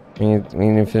 We need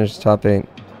to finish the top 8.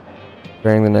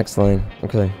 Bearing the next line.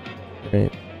 Okay.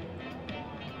 Great.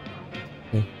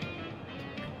 Okay.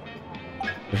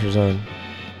 Pressure's on.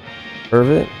 Curve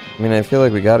it? I mean, I feel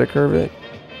like we gotta curve it,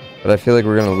 but I feel like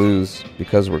we're gonna lose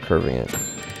because we're curving it.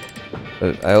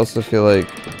 But I also feel like,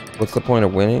 what's the point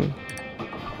of winning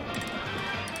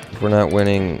if we're not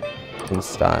winning in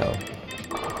style?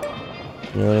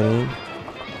 You know what I mean?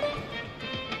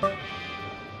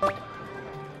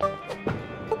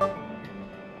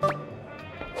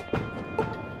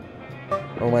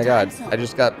 Oh my god, I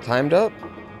just got timed up?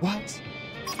 What?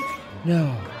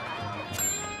 No.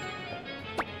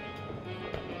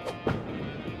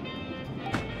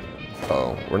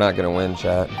 Oh, we're not gonna win,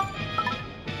 chat.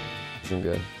 Isn't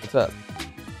good. What's up?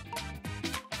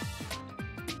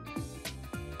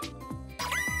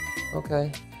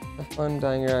 Okay. Have fun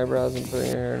dyeing your eyebrows and putting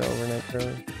your hair in overnight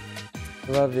curler.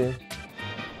 I love you.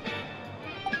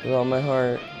 With all my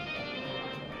heart.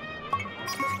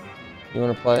 You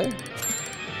wanna play?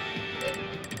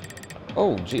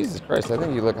 Oh, Jesus Christ, I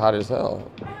think you look hot as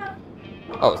hell.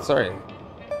 Oh, sorry.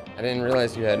 I didn't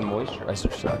realize you had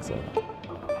moisturizer shots on. Oh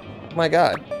my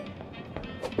god.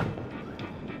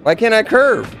 Why can't I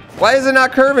curve? Why is it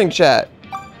not curving, chat?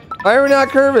 Why are we not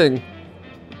curving?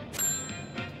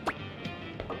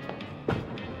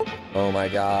 Oh my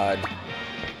god.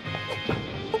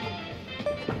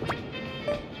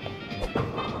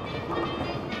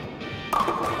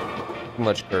 Too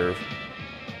much curve.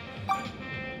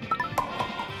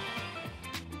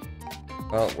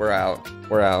 Oh, we're out.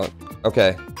 We're out.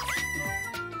 Okay.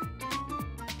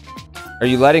 Are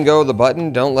you letting go of the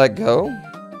button? Don't let go?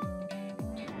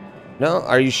 No?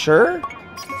 Are you sure? I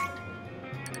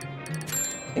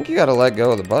think you gotta let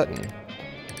go of the button.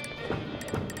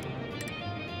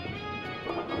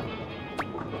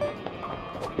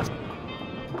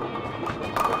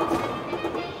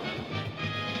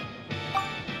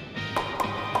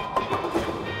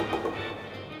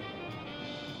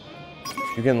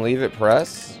 You can leave it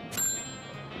pressed?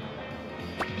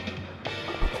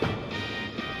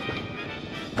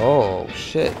 Oh,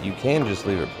 shit. You can just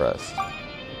leave it pressed.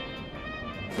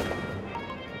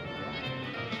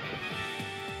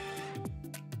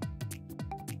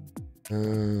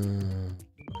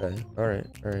 Okay. Alright.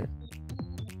 Alright.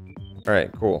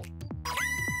 Alright, cool.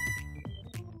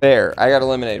 There. I got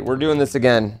eliminated. We're doing this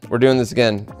again. We're doing this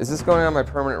again. Is this going on my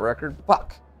permanent record?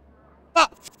 Fuck.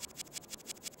 Fuck.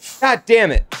 God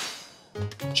damn it.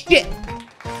 Shit.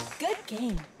 Good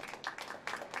game.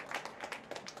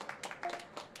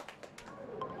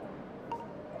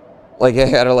 Like,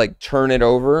 I gotta, like, turn it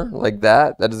over like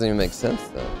that? That doesn't even make sense,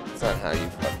 though. That's not how you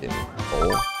fucking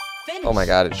bowl. Finish. Oh my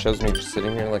god, it shows me just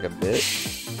sitting here like a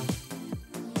bitch.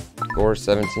 Score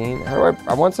 17. How do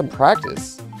I want some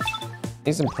practice. I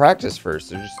need some practice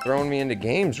first. They're just throwing me into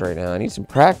games right now. I need some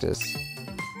practice.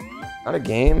 Not a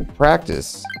game,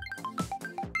 practice.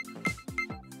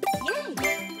 Yay.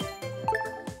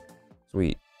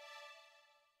 Sweet.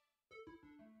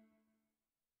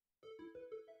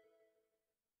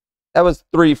 That was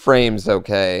 3 frames,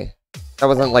 okay. That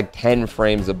wasn't like 10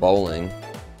 frames of bowling.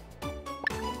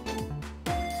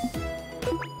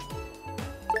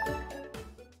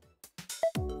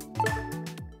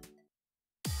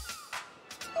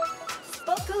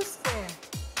 Boko Square.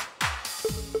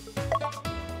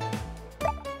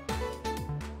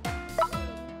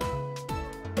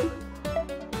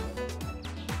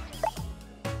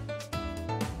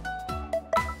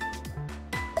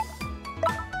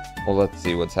 Well, let's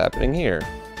see what's happening here.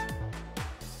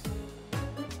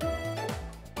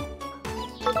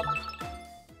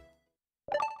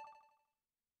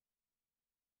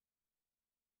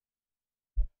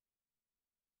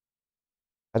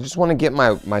 I just want to get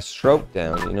my stroke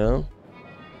down, you know?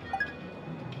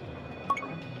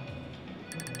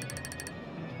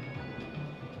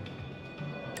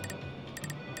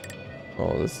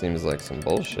 Oh, this seems like some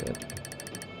bullshit.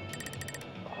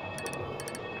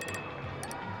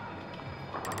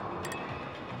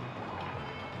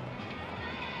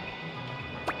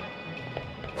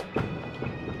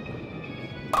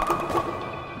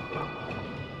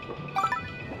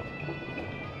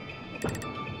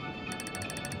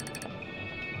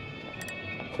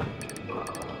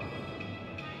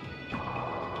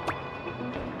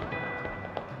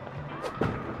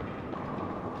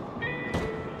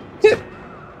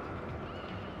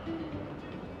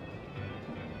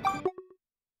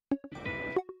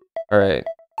 All right.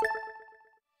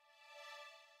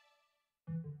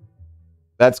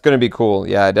 That's going to be cool.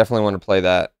 Yeah, I definitely want to play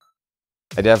that.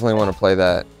 I definitely want to play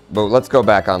that. But let's go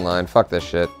back online. Fuck this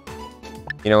shit.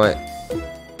 You know what?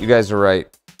 You guys are right.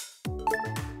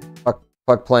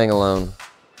 Fuck playing alone.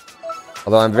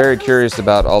 Although I'm very curious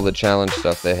about all the challenge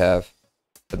stuff they have.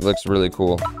 It looks really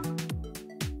cool.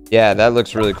 Yeah, that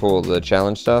looks really cool. The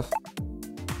challenge stuff.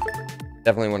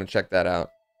 Definitely want to check that out.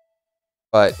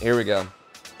 But here we go.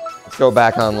 Let's go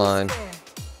back online.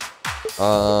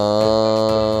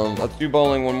 Let's do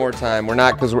bowling one more time. We're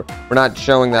not, because we're not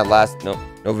showing that last.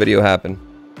 No video happened.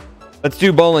 Let's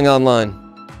do bowling online.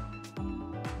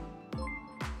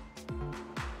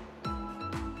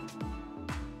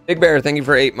 Big Bear, thank you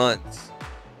for 8 months.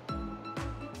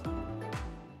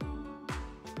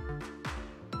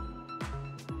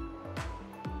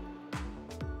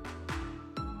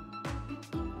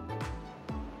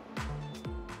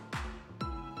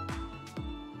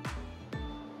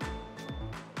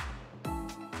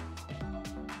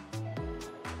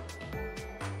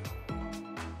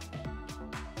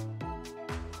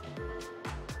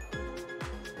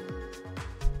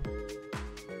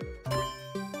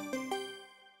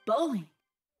 Bowling.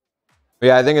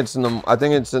 Yeah, I think it's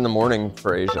in the morning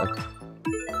for Asia.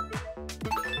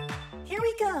 Here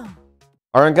we go.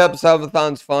 RN Cup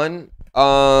Salvathon's fun.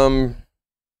 A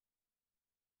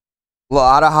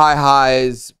lot of high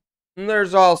highs. And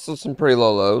there's also some pretty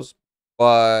low lows,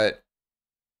 but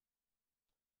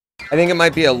I think it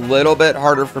might be a little bit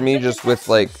harder for me just with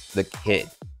like the kid,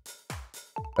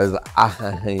 because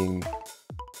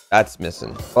that's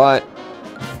missing. But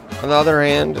on the other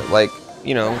hand, like,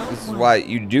 you know, this is why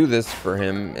you do this for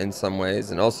him in some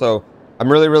ways. And also,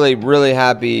 I'm really, really, really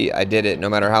happy I did it, no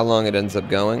matter how long it ends up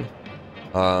going.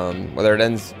 Whether it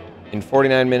ends in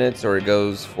 49 minutes or it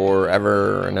goes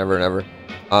forever and ever and ever.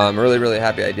 I'm really, really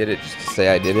happy I did it just to say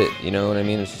I did it. You know what I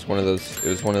mean? It's just one of those, it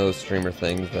was one of those streamer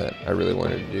things that I really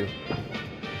wanted to do.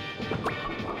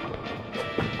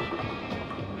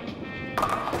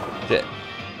 Shit.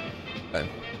 Okay.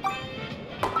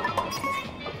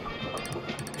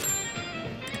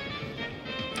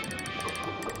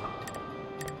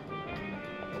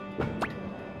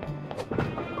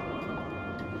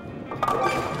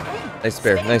 Nice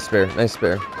spare, nice spare, nice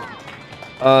spare.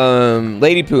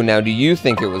 Lady Pooh, now do you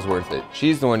think it was worth it?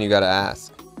 She's the one you gotta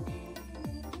ask.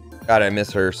 God, I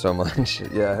miss her so much.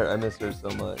 Yeah, I miss her so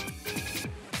much.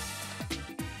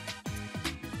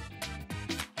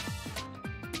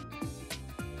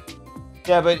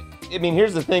 Yeah, but I mean,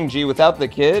 here's the thing, G. Without the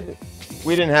kid,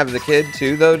 we didn't have the kid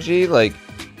too, though, G. Like,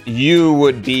 you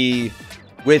would be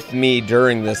with me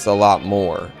during this a lot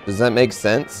more. Does that make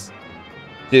sense?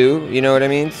 Too, you know what I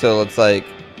mean? So it's like,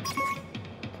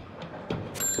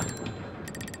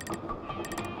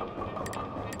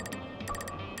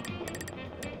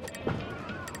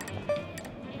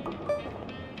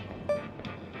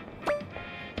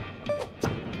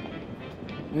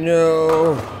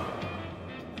 no,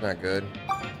 not good.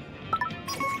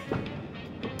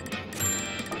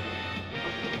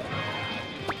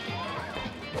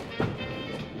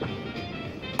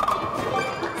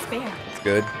 Spare. It's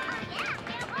good.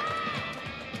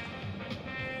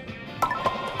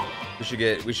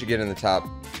 We should get in the top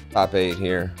 8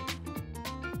 here.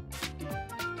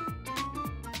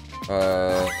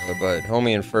 But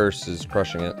homie in first is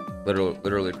crushing it.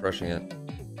 Literally crushing it.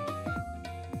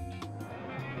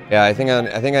 Yeah, I think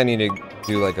I need to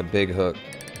do like a big hook.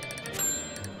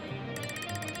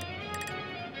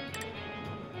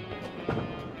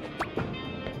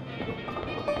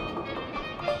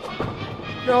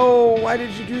 No, why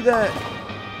did you do that?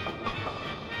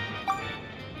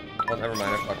 Oh, never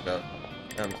mind, I fucked up.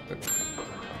 I'm good.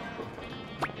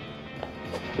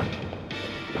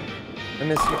 I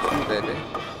miss you too, baby.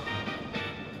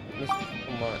 I miss you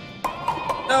so much.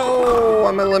 No,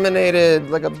 I'm eliminated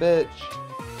like a bitch.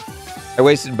 I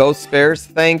wasted both spares.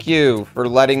 Thank you for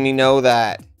letting me know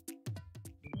that.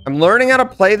 I'm learning how to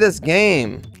play this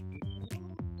game.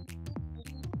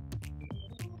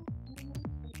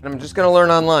 And I'm just gonna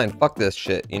learn online. Fuck this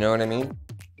shit, you know what I mean?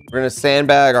 We're gonna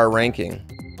sandbag our ranking.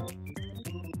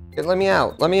 Okay, let me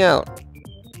out. Let me out.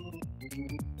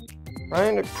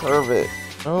 Trying to curve it.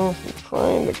 Oh, I'm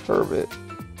trying to curve it.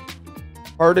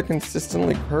 Hard to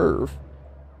consistently curve.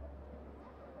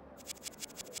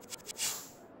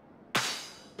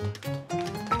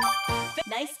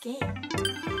 Nice game.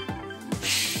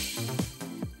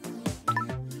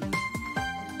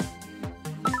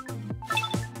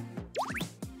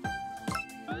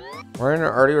 Why didn't I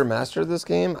already remaster this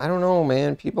game? I don't know,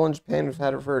 man. People in Japan who've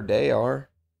had it for a day are.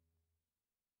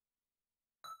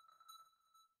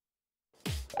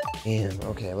 Damn,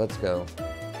 okay, let's go.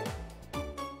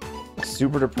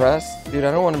 Super depressed? Dude, I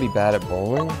don't want to be bad at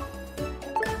bowling.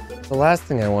 It's the last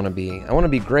thing I want to be. I want to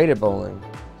be great at bowling.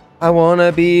 I want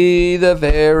to be the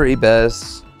very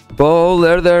best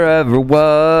bowler there ever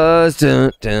was.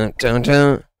 Dun, dun, dun,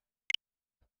 dun.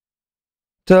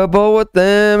 To bowl with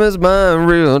them is my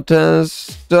real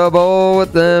test. To bowl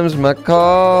with them's my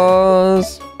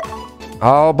cause.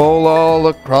 I'll bowl all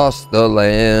across the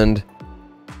land.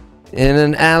 In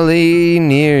an alley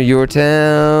near your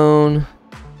town.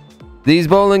 These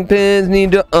bowling pins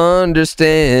need to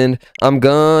understand. I'm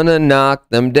gonna knock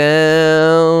them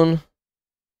down.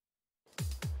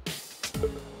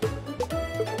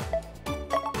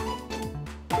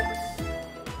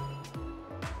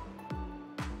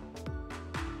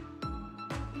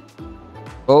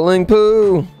 Bowling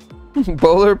Pooh.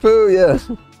 Bowler Pooh, yeah.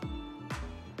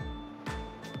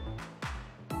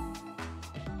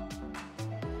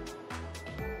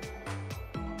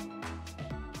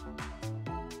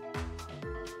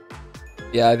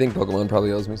 Yeah, I think Pokemon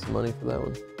probably owes me some money for that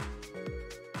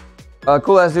one.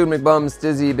 Cool ass dude, McBum,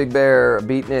 Stizzy, Big Bear,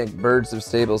 Beatnik, Birds of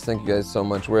Stables. Thank you guys so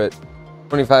much. We're at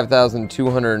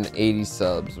 25,280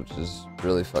 subs, which is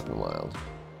really fucking wild.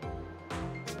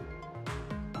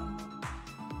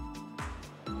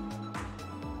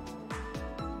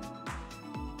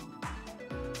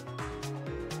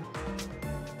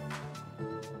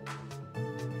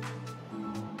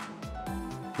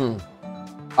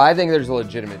 I think there's a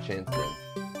legitimate chance then.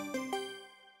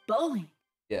 Bowling.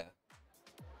 Yeah.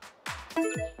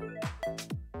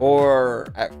 Or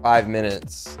at 5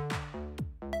 minutes,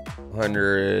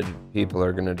 100 people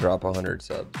are gonna drop 100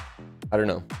 subs. I don't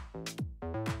know.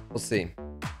 We'll see.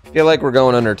 I feel like we're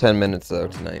going under 10 minutes though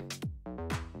tonight.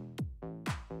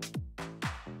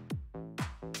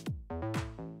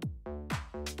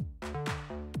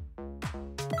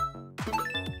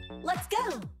 Let's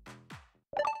go.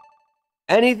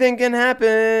 Anything can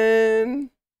happen.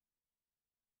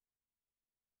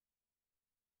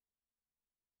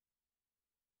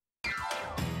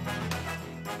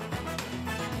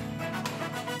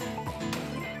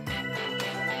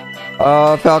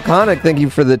 Falconic, thank you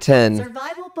for the 10.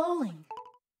 Survival bowling.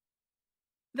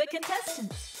 The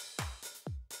contestants.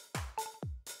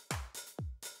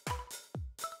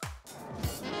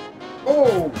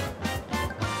 Oh!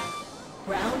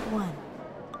 Round 1.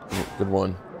 Good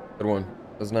one. Good one.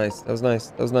 That was nice. That was nice.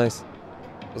 That was nice.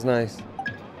 That was nice.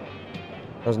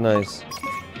 That was nice.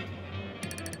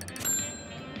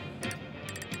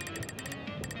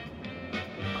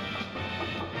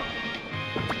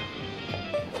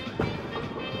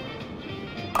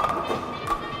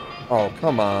 Oh,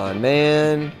 come on,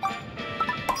 man.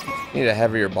 Need a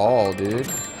heavier ball, dude.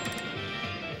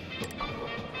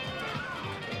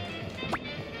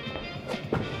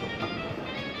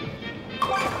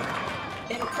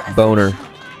 Impressive Boner. shot.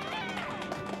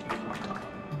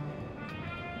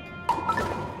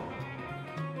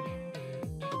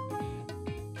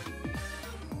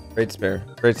 Great spare.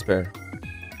 Great spare.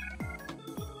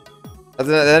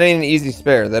 That ain't an easy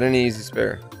spare. That ain't an easy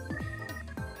spare.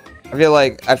 I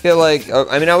feel like,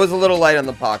 I mean, I was a little light on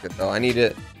the pocket though. I need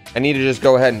to just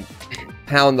go ahead and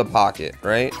pound the pocket,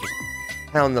 right?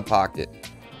 Just pound the pocket.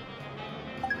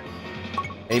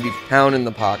 Maybe pound in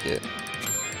the pocket.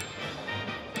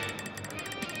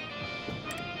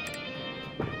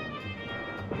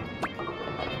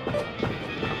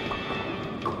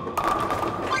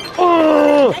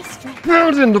 Oh! Nice strike.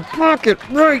 Pound in the pocket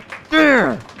right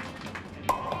there!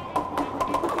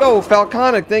 Go,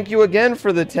 Falconic, thank you again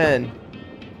for the 10.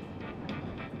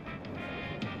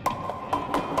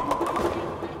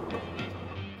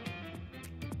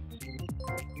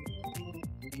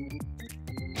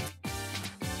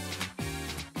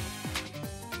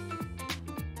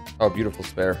 Oh, beautiful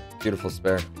spare. Beautiful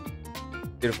spare.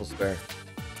 Beautiful spare.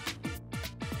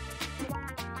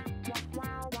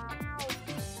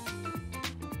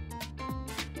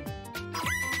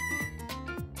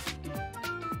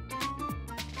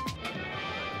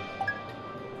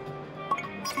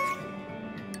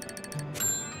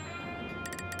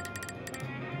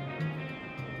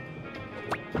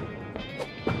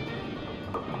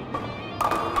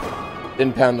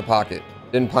 Didn't pound the pocket.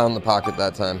 Didn't pound the pocket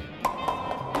that time.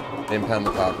 Didn't pound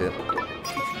the pocket.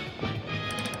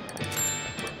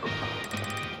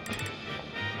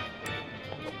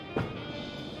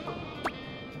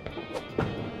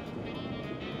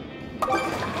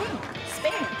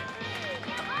 Spare.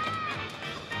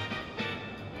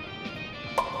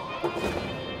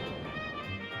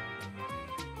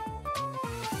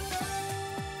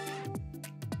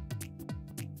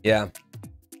 Yeah.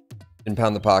 Didn't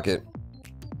pound the pocket.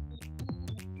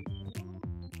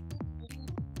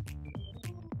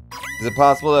 Is it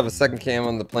possible to have a second cam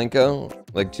on the Plinko?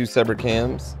 Like 2 separate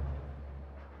cams?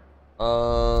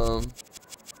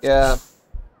 Yeah.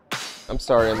 I'm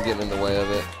sorry I'm getting in the way of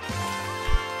it.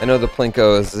 I know the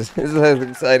Plinko is as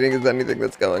exciting as anything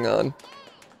that's going on.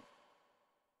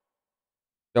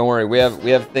 Don't worry, we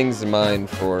have things in mind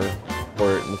for it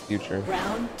in the future.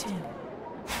 Round 2.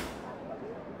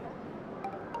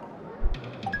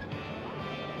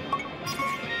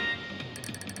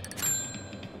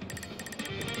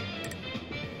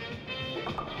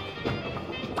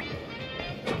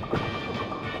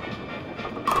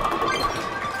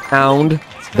 Pound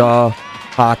the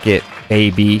pocket,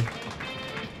 baby.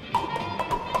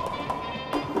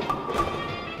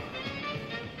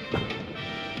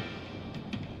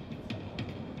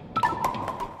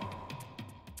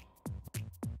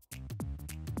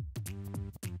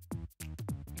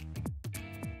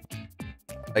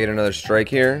 I get another strike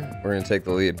here, we're gonna take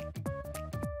the lead.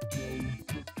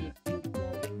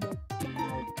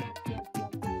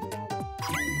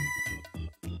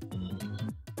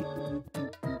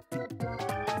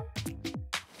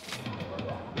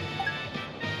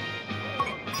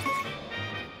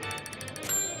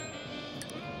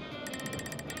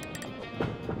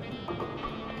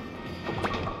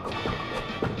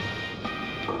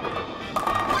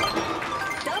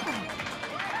 Double.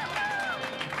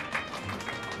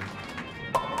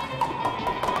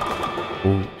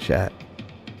 Ooh. chat.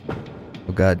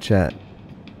 Oh God, chat.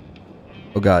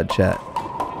 Oh God, chat.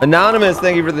 Anonymous,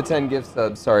 thank you for the 10 gift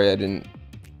subs. Sorry, I didn't.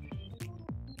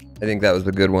 I think that was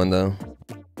a good one, though.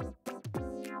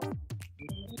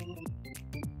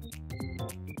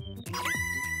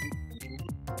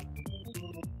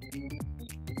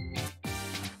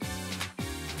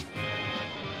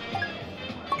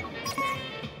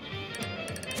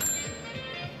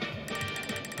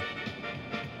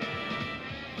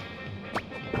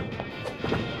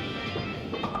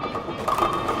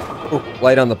 Oh,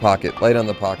 light on the pocket. Light on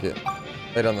the pocket.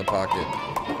 Light on the pocket.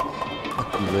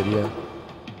 Fuck you, Lydia.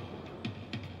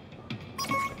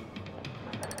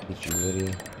 Get you,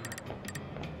 Lydia.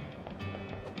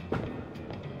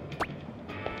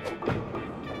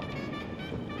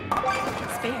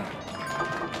 Spare.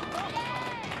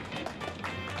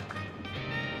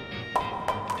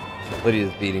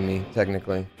 Lydia's beating me,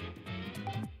 technically.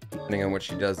 Depending on what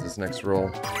she does this next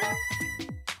roll.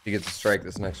 If she gets a strike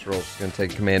this next roll, she's gonna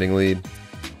take a commanding lead.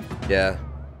 Yeah.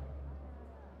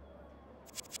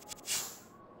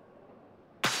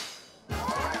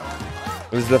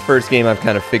 It was the first game I've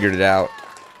kind of figured it out.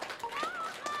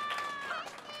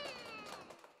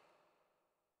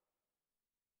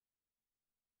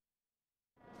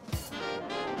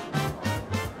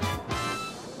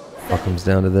 All comes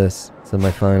down to this.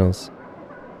 Semifinals.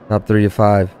 Top 3 of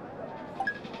 5.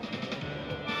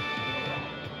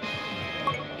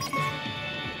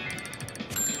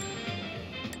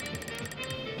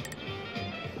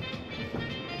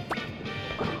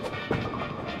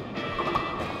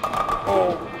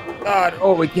 Oh, God.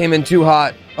 Oh, we came in too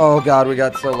hot. Oh, God. We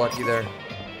got so lucky there.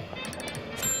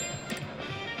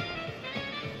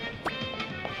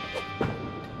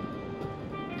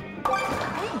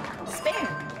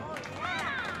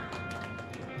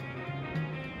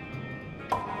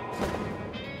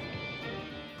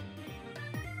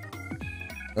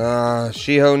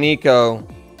 Shiho Nico.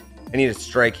 I need a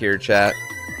strike here, chat.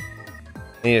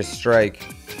 I need a strike.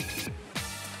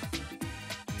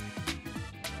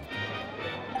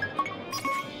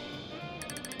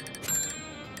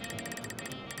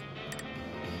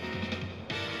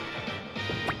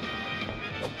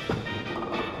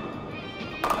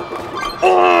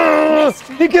 Oh,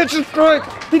 he gets a strike.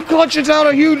 He clutches out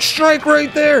a huge strike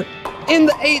right there in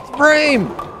the 8th frame.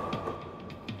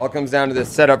 All comes down to this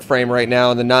setup frame right now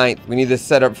in the 9th. We need this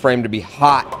setup frame to be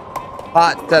hot.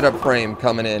 Hot setup frame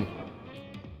coming in.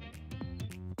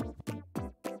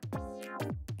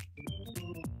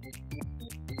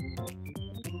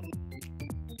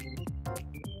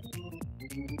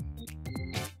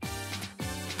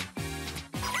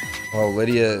 Oh,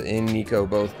 Lydia and Nico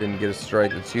both didn't get a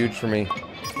strike. It's huge for me.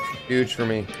 Huge for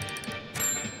me.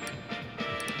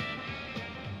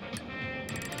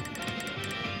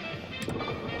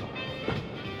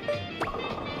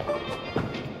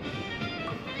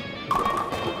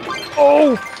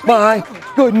 Oh my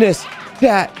goodness,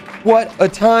 chat. What a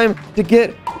time to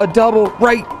get a double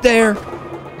right there.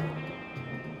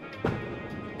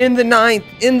 In the 9th,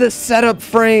 in the setup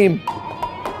frame.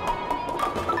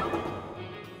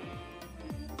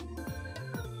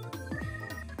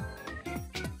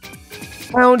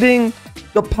 Pounding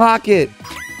the pocket.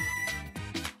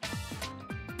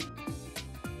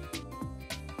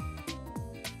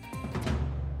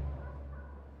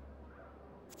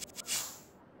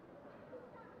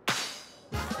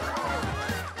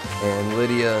 And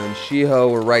Lydia and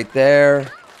Shiho were right there.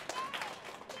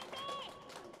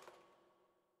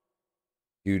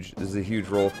 Huge. This is a huge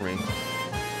roll for me.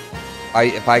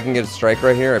 If I can get a strike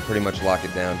right here, I pretty much lock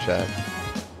it down, chat.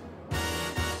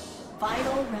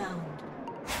 Final round.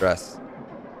 Stress.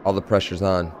 All the pressure's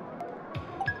on.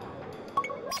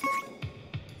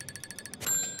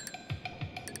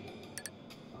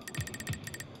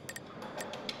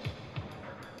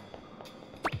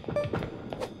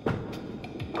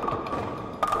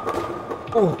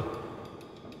 Oh.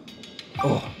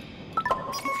 Oh.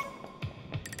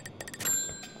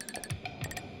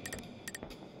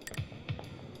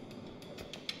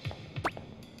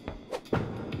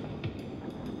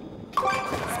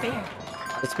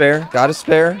 Spare. Got a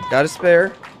spare. Got a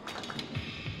spare.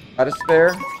 Got a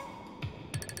spare. Got a spare.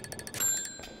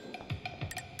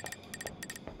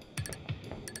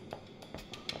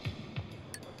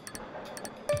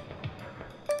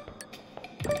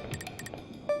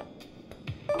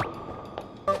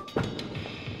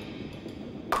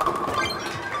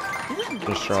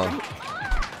 Finish strong.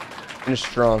 Finish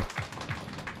strong.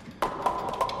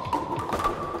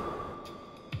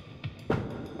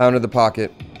 Pound of the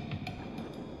pocket.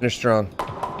 Finish strong.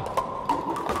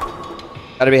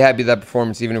 Gotta be happy with that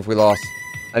performance, even if we lost.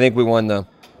 I think we won, though.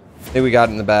 I think we got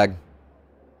it in the bag.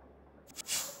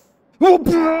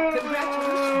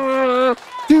 Congratulations.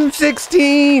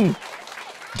 216.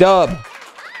 Dub.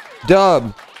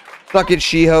 Dub. Suck it,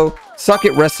 Shiho. Suck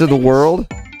it, rest of the world.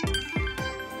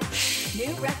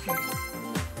 New record.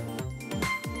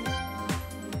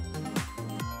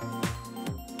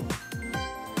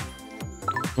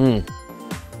 You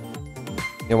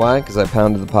know why? Because I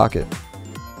pounded the pocket.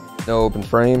 No open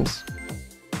frames.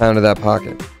 Pounded that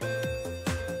pocket.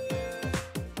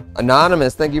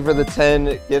 Anonymous, thank you for the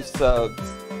 10 gift subs.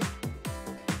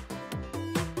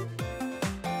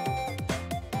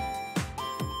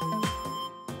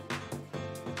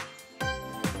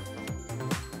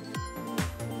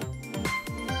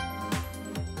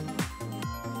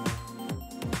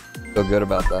 Feel good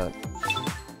about that.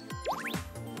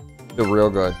 Feel real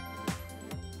good.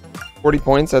 40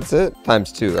 points, that's it?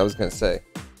 Times 2, I was gonna say.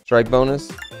 Strike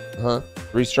bonus? Uh-huh.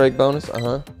 3 strike bonus?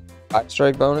 Uh-huh. 5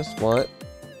 strike bonus? What?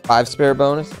 5 spare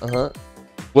bonus? Uh-huh.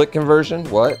 Split conversion?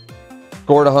 What?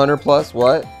 Scored 100 plus?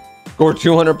 What? Scored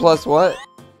 200 plus? What?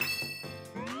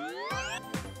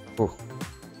 Ooh.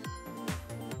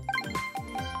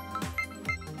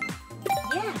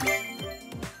 Yeah.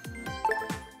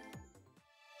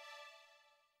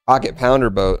 Pocket pounder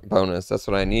bonus. That's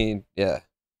what I need. Yeah.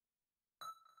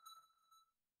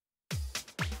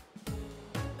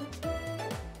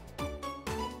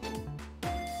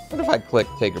 What if I click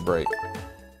take a break?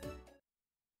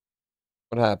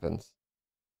 What happens?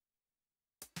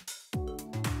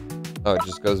 Oh, it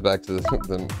just goes back to the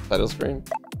title screen?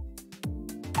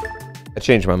 I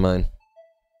changed my mind.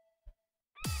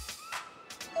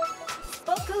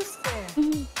 Poco Spare.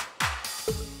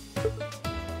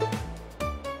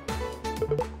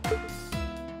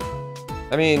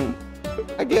 I mean,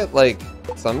 I get like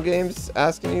some games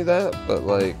asking you that, but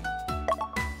like,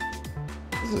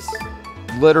 this is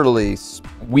literally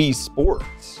Wii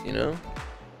Sports, you know?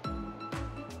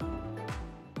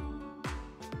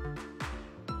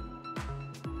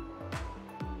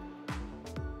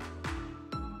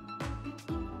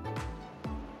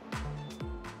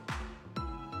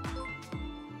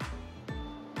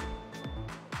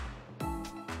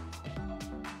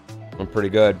 I'm pretty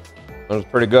good. That was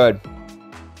pretty good.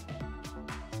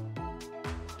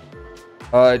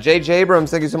 J.J.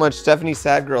 Abrams, thank you so much. Stephanie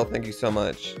Sad Girl, thank you so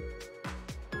much.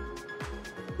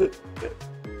 You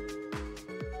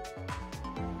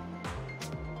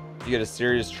get a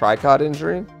serious tricot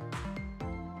injury?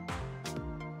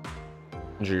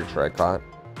 Injure your tricot.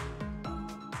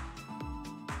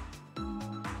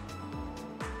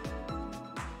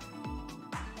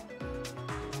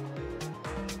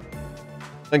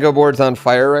 Lego board's on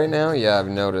fire right now? Yeah, I've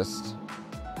noticed.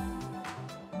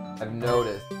 I've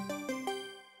noticed.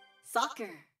 Soccer.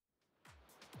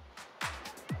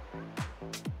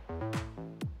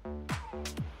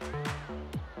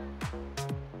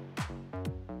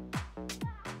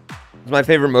 It's my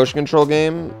favorite motion control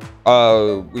game.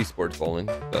 Wii Sports Bowling,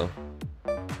 so.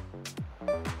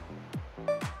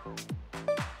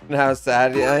 And how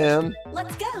sad I am?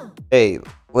 Let's go. Hey,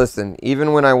 listen,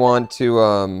 even when I want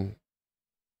to,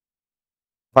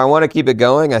 if I want to keep it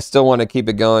going, I still want to keep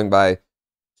it going by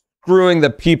screwing the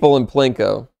people in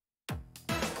Plinko.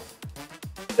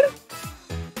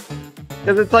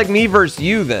 Because it's like me versus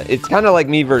you then. It's kind of like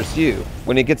me versus you.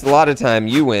 When it gets a lot of time,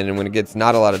 you win. And when it gets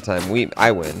not a lot of time,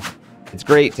 I win. It's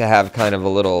great to have kind of a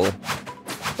little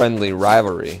friendly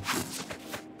rivalry.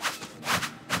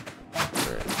 All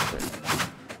right.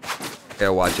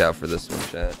 Gotta watch out for this one,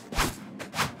 chat.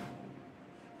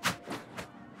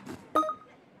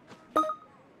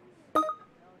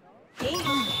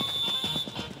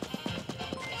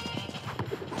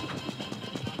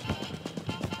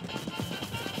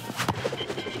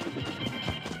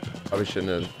 Probably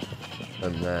shouldn't have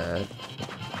done that.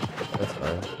 That's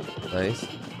fine. Nice.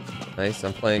 Nice.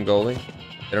 I'm playing goalie.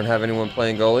 They don't have anyone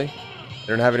playing goalie. They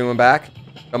don't have anyone back.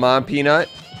 Come on, Peanut.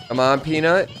 Come on,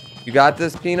 Peanut. You got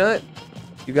this, Peanut.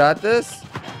 You got this.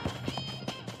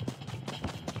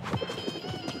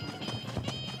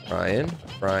 Brian.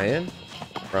 Brian.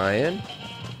 Brian.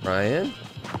 Brian.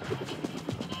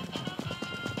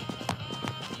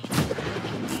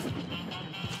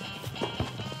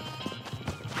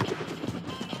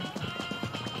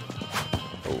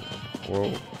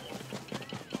 Whoa.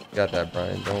 Got that,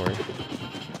 Brian. Don't worry.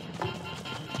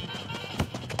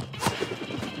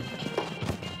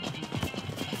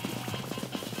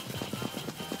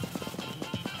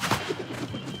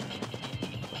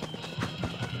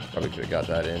 Probably could have got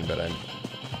that in, but I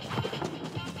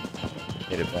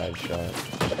hit a bad shot.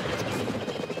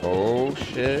 Oh,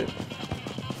 shit.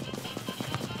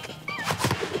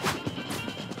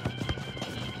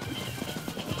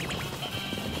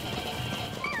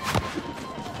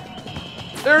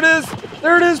 There it is.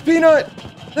 There it is, Peanut.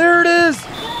 There it is.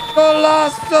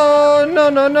 Golazo. No,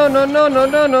 no, no, no, no, no,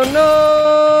 no, no,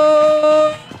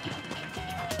 no.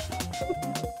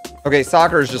 Okay,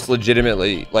 soccer is just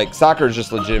legitimately,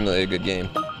 a good game.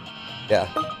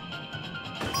 Yeah.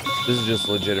 This is just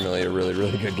legitimately a really,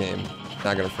 really good game.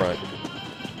 Not gonna front.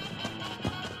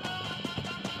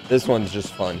 This one's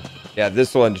just fun. Yeah,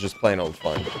 this one's just plain old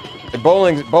fun. And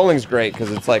bowling's great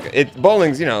because it's like,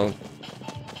 bowling's, you know,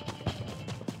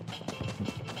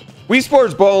 Wii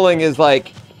Sports bowling is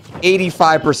like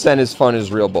 85% as fun as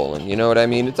real bowling. You know what I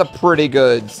mean? It's a pretty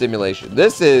good simulation.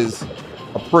 This is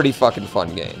a pretty fucking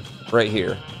fun game right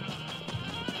here.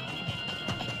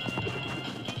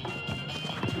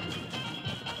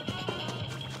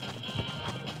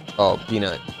 Oh,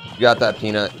 Peanut. You got that,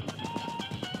 Peanut.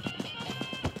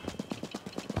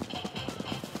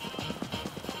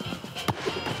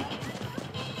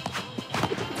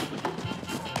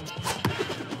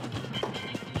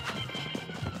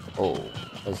 Oh,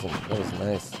 that was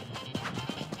nice.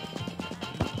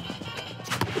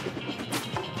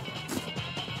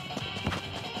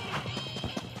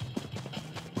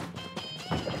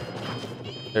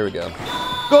 There we go.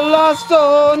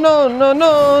 Golazo! No, no,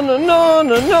 no, no, no,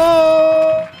 no,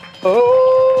 no!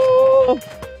 Oh!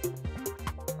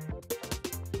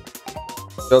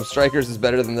 Dope Strikers is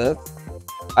better than this?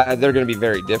 They're going to be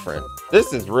very different.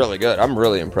 This is really good. I'm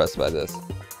really impressed by this.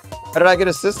 How did I get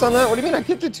assist on that? What do you mean I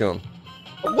kicked it to him?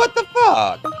 What the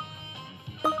fuck?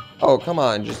 Oh, come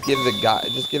on. Just give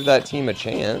that team a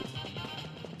chance.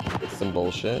 That's some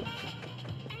bullshit.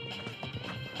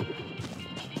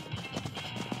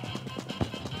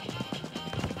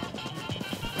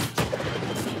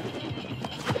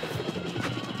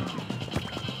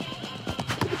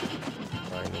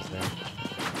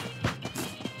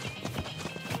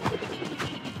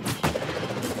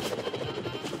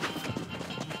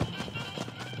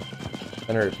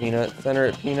 Center it, Peanut. Center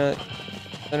it, Peanut.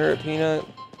 Center it, Peanut.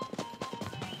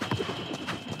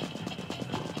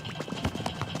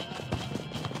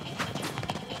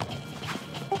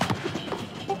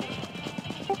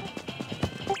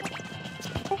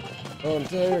 Oh, I'm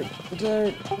tired. I'm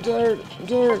tired. I'm tired. I'm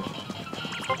tired.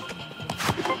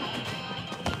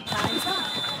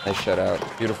 Nice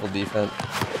shutout. Beautiful defense.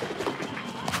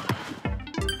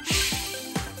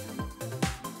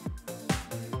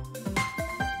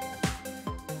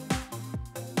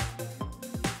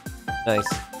 Nice.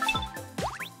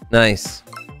 Nice.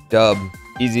 Dub.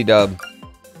 Easy dub.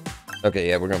 Okay,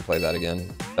 yeah, we're gonna play that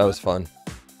again. That was fun.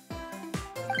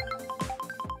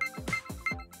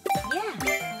 Yeah.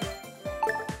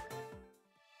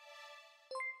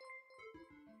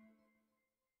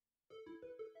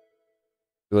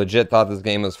 You legit thought this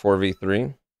game was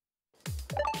 4v3?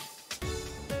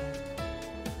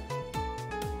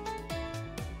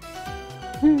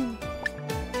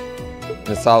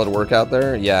 A solid workout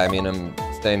there? Yeah, I mean, I'm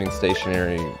standing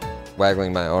stationary,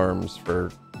 waggling my arms for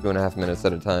 2.5 minutes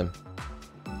at a time.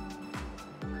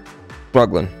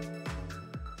 Struggling.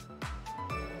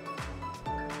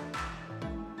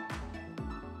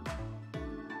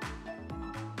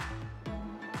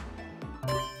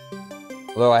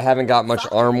 Although I haven't got much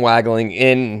arm waggling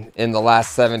in the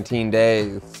last 17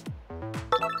 days.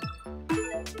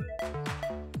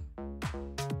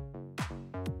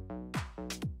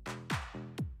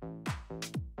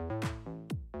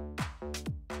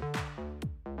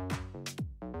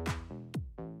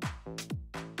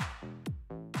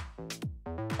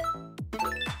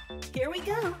 Here we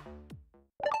go.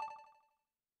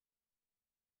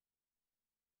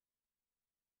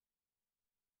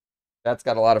 That's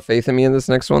got a lot of faith in me in this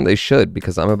next one. They should,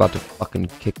 because I'm about to fucking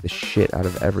kick the shit out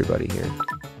of everybody here.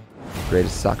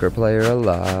 Greatest soccer player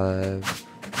alive.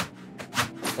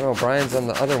 Oh, Brian's on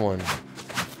the other one.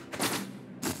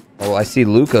 Oh, I see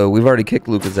Luca. We've already kicked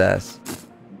Luca's ass.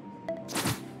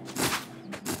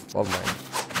 Love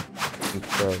mine.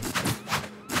 Throw.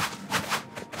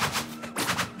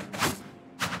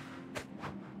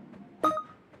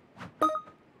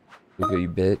 Luca, you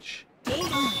bitch.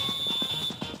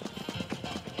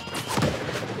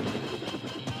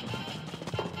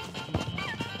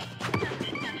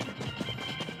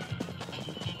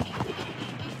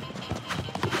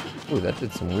 Ooh, that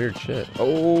did some weird shit.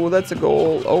 Oh, that's a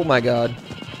goal. Oh my god.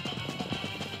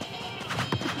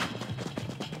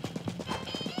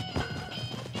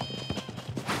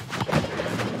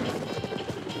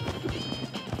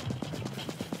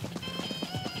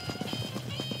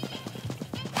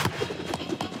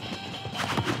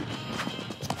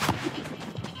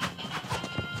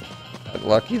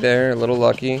 Lucky there, a little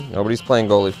lucky. Nobody's playing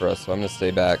goalie for us, so I'm gonna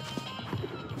stay back.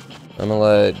 I'm gonna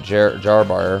let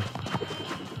Jarbar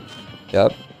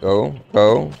Yep. Go,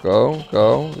 go, go,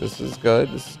 go. This is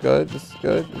good. This is good. This is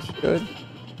good. This is good. Am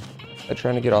I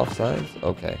trying to get off sides?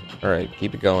 Okay. All right.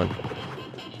 Keep it going.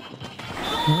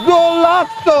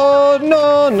 Golazo!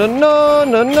 No, no, no,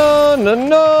 no, no, no,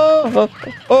 no.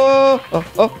 Oh, oh,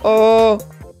 oh, oh.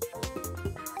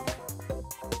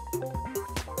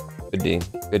 Good D.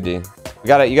 Good D. You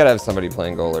gotta have somebody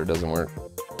playing goal or it doesn't work.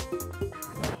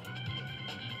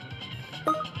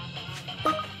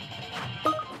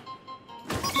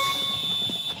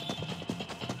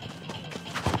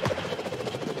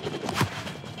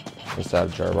 Just out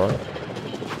of Jarbar.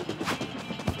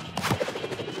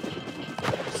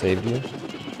 Saved you.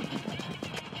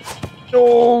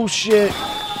 Oh shit.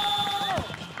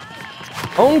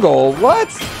 Own goal. What?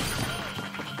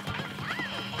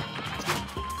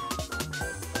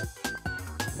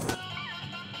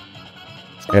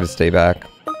 I gotta stay back.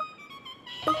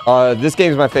 This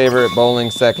game's my favorite. Bowling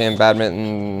second,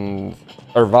 badminton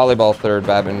or volleyball third,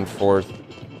 badminton fourth,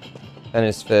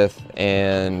 tennis fifth,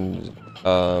 and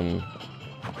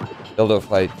dildo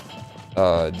fight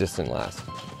distant last.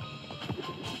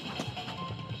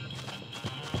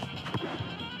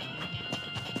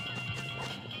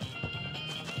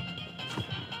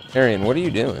 Arian, what are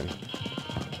you doing?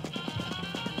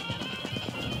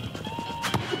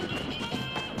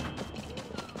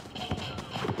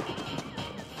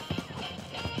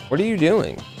 What are you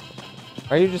doing?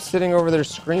 Why are you just sitting over there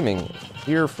screaming,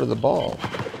 here for the ball?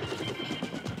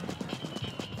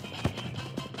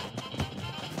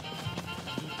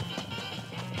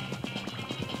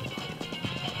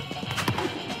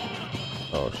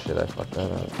 Oh shit, I fucked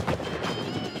that up.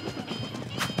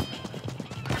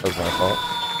 That was my fault.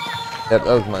 Yep,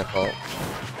 that was my fault.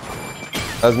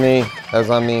 That was me. That was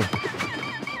on me.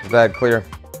 Bad clear.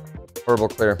 Horrible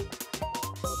clear.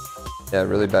 Yeah,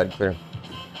 really bad clear.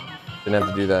 Didn't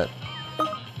have to do that.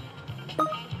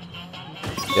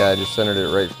 Yeah, I just centered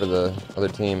it right for the other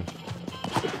team.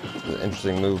 It was an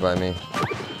interesting move by me.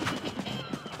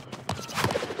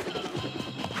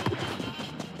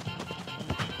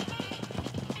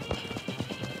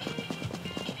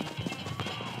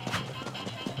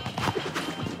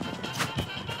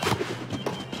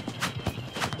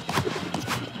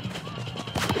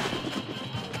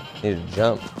 Need to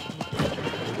jump.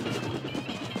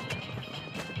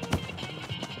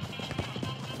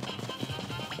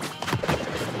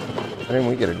 Why didn't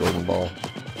we get a golden ball?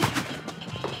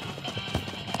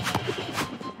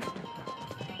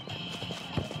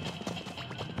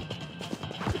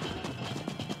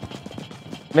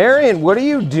 Marion, what are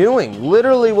you doing?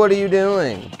 Literally, what are you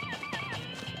doing?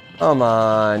 Come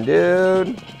on,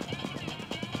 dude.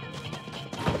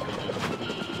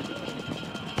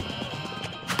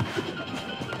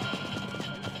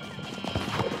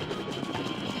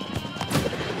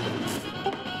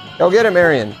 Go get it,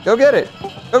 Marion. Go get it.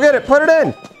 Go get it. Put it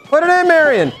in. Put it in,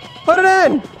 Marion. Put it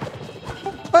in.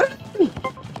 Put it in.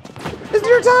 It's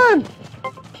your time.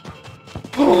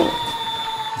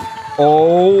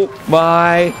 Oh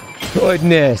my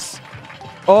goodness.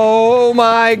 Oh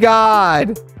my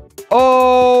God.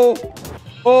 Oh,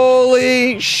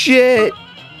 holy shit.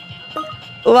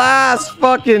 Last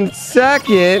fucking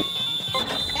second.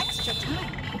 Extra time.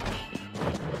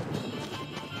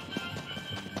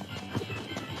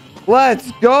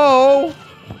 Let's go.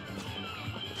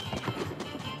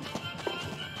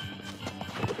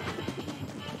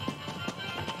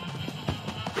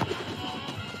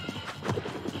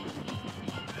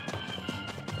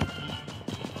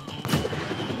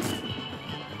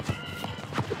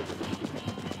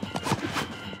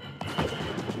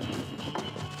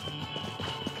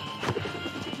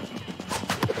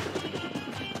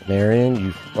 Marion,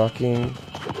 you fucking...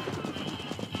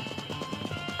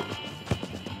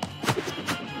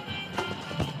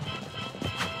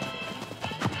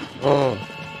 Oh.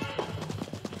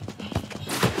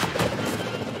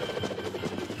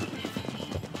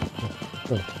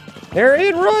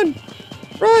 Marion, run!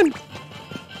 Run!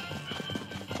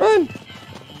 Run!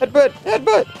 Headbutt!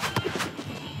 Headbutt!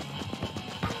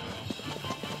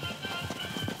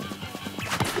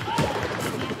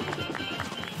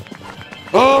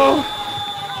 Oh!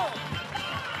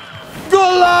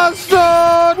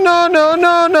 Golazo! No, no,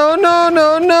 no, no, no,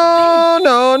 no, no,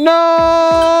 no, no!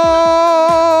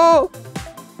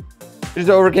 Just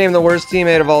overcame the worst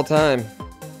teammate of all time.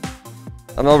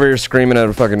 I'm over here screaming at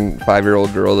a fucking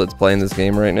 5-year-old girl that's playing this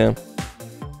game right now.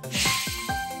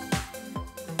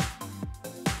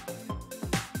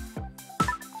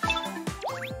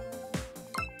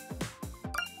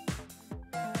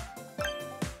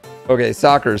 Okay,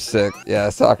 soccer's sick. Yeah,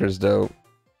 soccer's dope.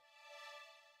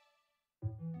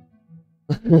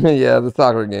 Yeah, the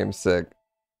soccer game's sick.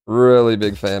 Really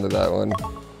big fan of that one.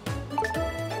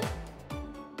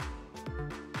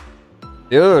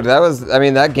 Dude, that was, I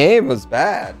mean, that game was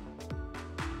bad.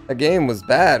 That game was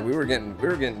bad. We were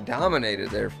getting dominated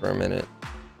there for a minute.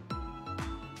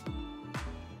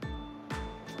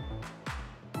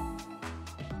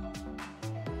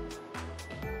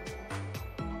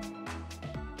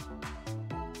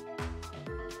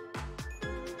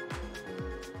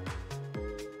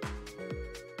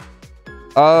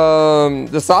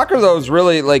 The soccer though is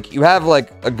really like you have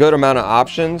like a good amount of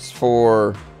options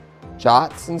for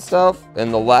shots and stuff.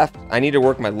 And the left, I need to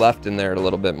work my left in there a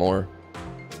little bit more.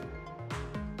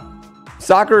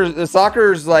 The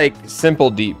soccer's like simple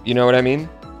deep, you know what I mean?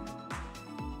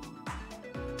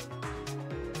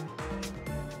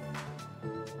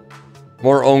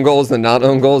 More own goals than not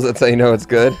own goals, that's how you know it's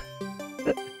good.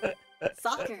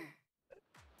 Soccer.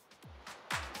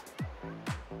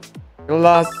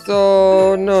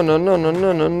 Lasso, no.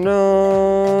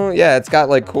 Yeah, it's got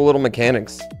like cool little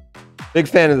mechanics. Big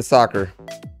fan of the soccer.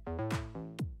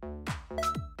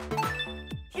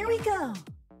 Here we go.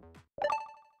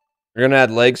 You're gonna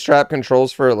add leg strap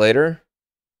controls for it later?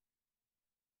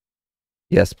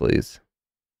 Yes, please.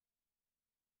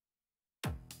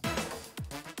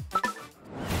 What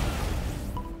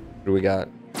do we got?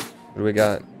 What do we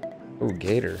got? Ooh,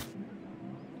 gator.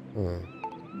 Oh.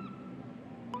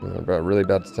 I'm really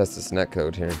about to test this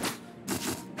netcode here.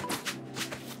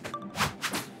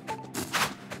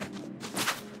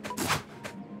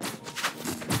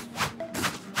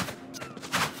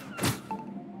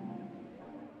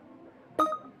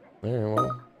 Alright,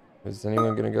 well, is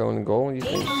anyone gonna go in the goal, you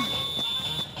think? Of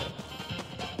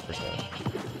course not.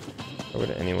 Why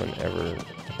would anyone ever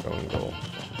go in goal?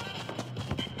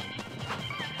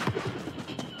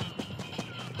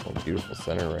 Oh, beautiful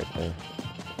center right there.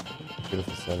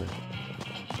 Beautiful center.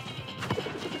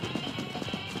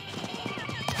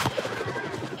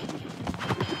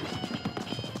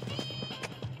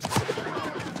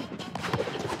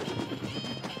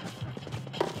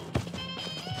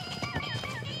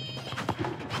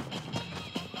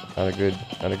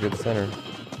 Not a good center.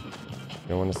 You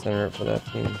don't want to center it for that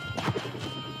team.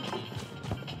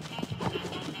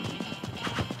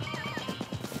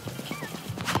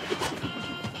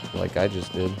 Like I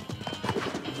just did.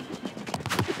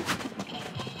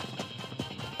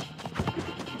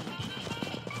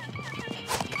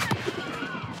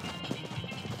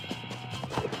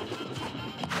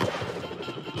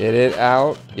 Get it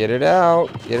out, get it out,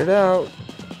 get it out.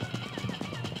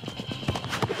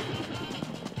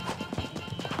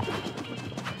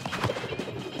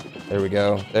 There we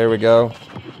go, there we go.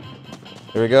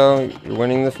 There we go, you're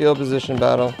winning the field position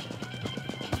battle.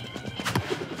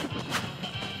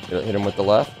 Hit him with the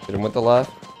left, hit him with the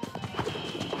left.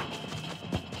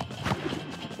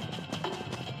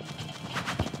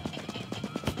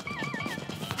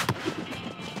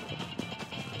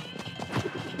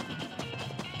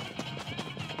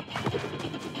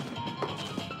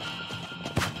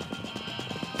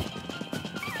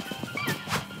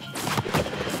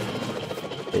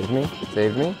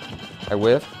 Saved me. I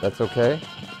whiffed. That's okay.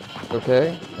 It's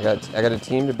okay. I got a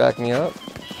team to back me up.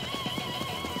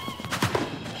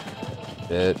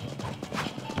 Get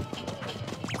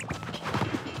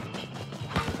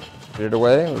it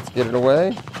away. Let's get it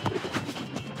away.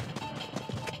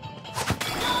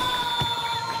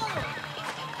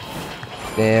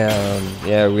 Damn.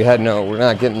 Yeah, we're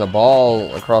not getting the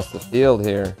ball across the field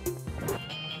here.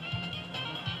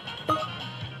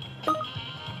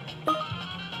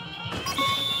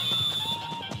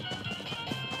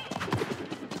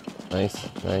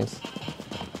 Nice, nice.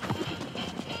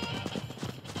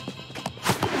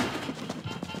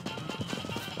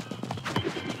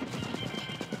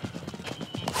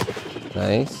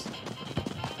 Nice.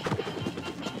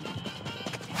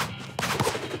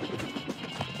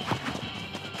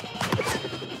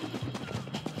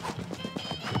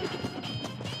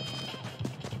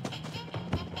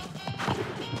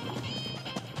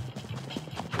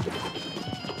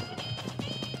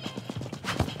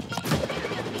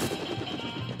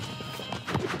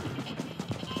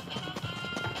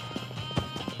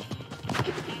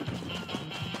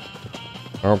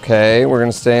 Okay, we're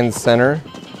gonna stay in the center.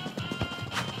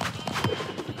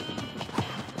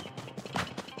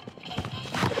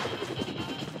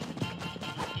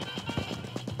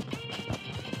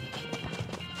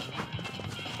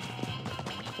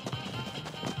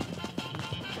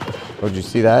 Oh, did you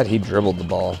see that? He dribbled the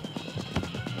ball.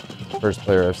 First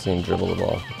player I've seen dribble the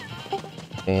ball.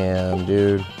 Damn,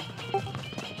 dude.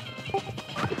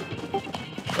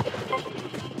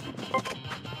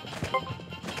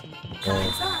 Okay.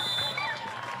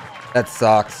 That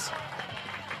sucks.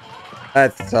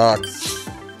 That sucks.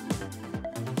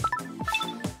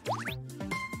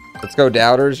 Let's go,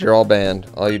 doubters. You're all banned.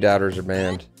 All you doubters are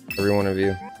banned. Every one of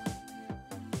you.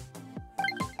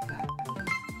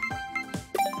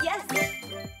 Yes.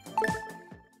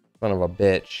 Son of a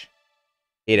bitch.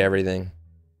 Hate everything.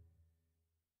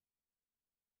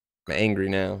 I'm angry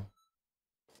now.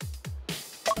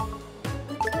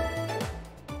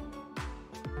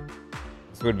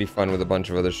 This would be fun with a bunch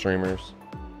of other streamers.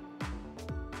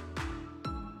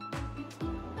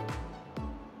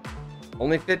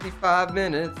 Only 55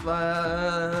 minutes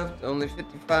left. Only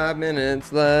 55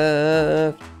 minutes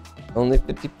left. Only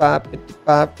 55 minutes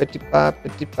left.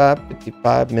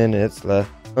 55 minutes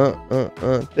left.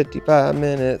 55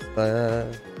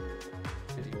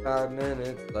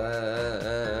 minutes left.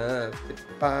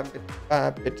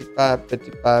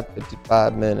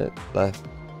 55 minutes left.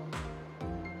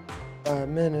 5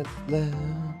 minutes left.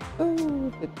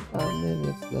 Oh, 55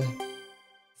 minutes left.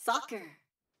 Soccer.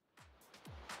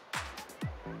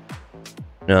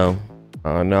 No.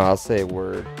 Oh, no, I'll say a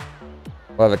word.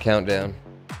 We'll have a countdown.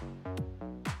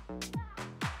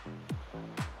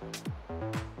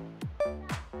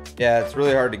 Yeah, it's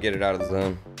really hard to get it out of the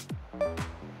zone.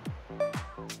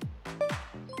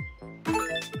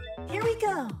 Here we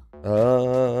go.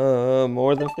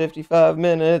 More than 55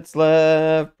 minutes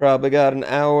left. Probably got an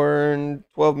hour and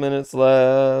 12 minutes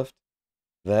left.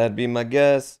 That'd be my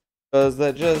guess, because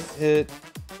that just hit.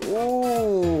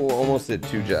 Ooh, almost hit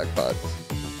 2 jackpots.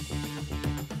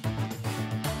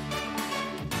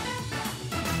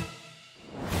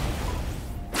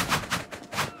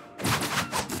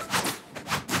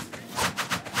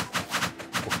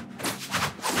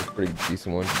 Pretty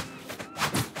decent one.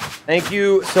 Thank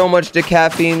you so much to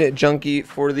Caffeine Junkie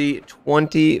for the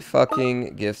 20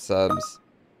 fucking gift subs.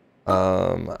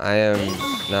 I am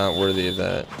not worthy of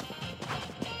that.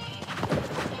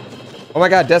 Oh my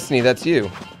god, Destiny, that's you.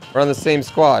 We're on the same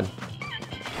squad.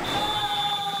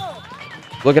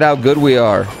 Look at how good we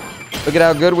are. Look at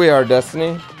how good we are,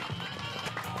 Destiny.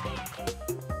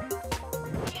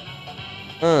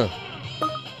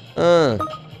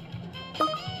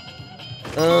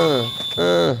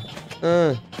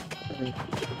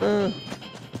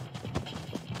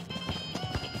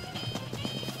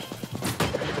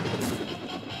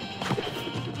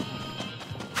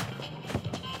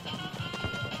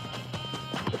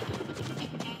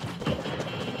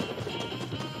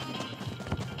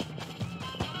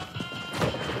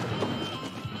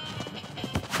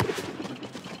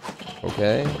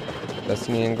 Okay.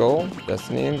 Destiny in goal.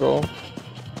 Destiny in goal.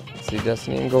 See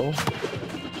Destiny in goal.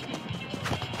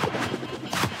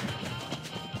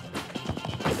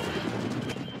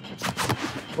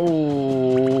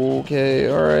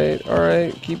 Okay, alright,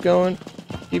 alright. Keep going.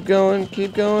 Keep going,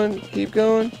 keep going, keep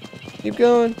going, keep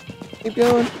going, keep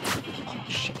going. Oh,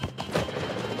 shit.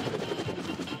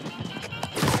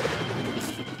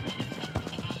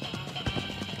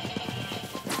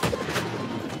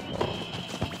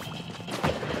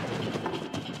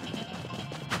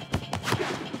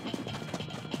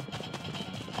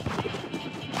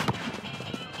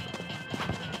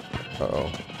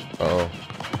 Uh-oh. Uh-oh.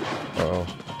 Uh-oh.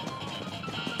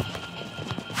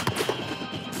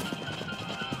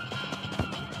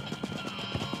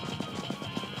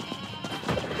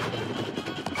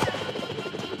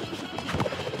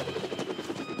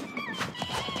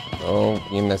 Oh,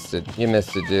 you missed it. You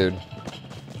missed it, dude.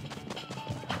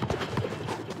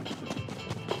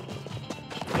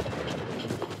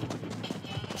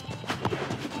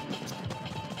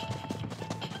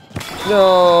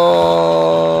 No.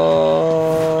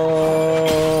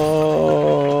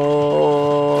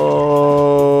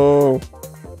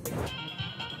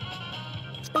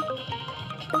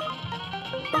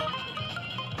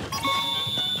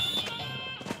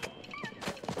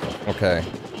 Okay.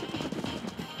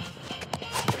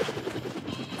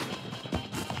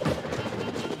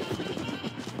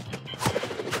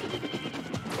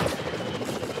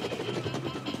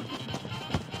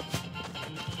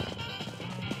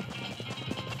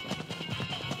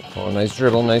 Oh, nice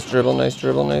dribble, nice dribble, nice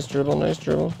dribble, nice dribble, nice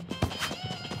dribble.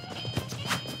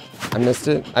 I missed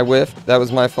it. I whiffed. That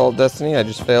was my fault, Destiny. I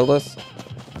just failed us.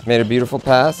 Made a beautiful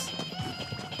pass.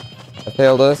 I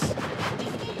failed us.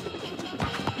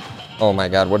 Oh my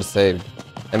god, what a save.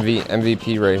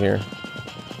 MVP right here.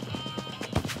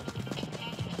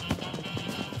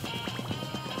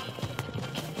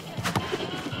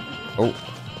 Oh.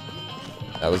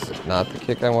 That was not the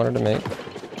kick I wanted to make.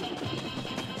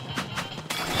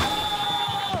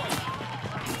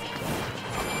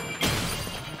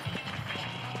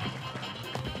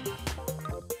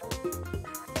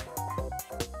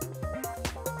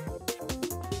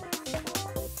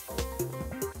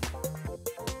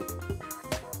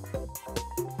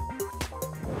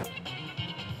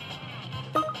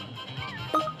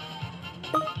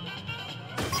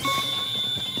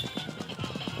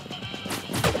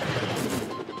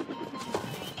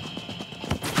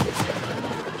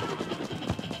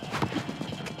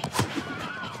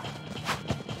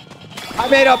 I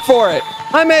made up for it.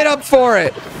 I made up for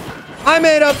it. I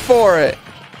made up for it.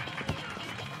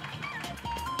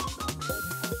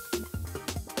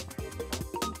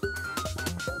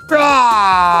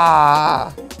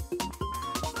 Ah!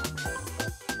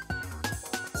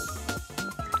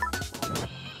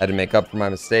 Had to make up for my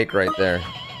mistake right there.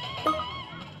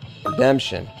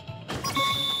 Redemption.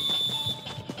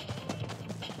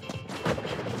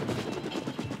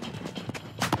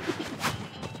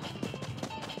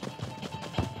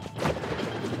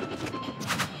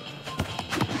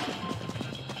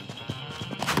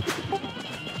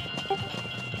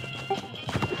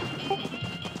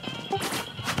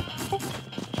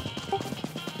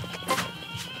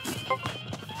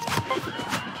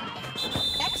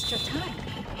 Extra time.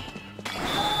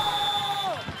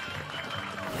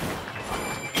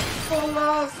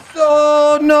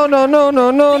 Oh, no, no, no,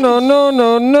 no, no, no, no,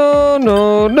 no, no,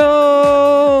 no,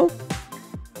 no.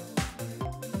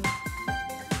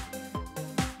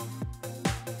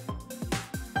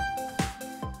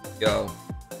 Yo.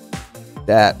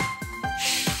 That.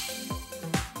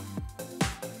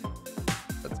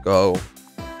 Let's go.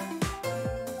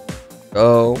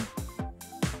 Go.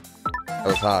 That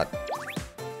was hot.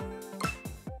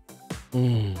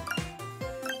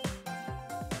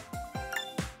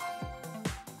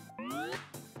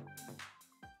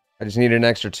 I just needed an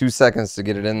extra 2 seconds to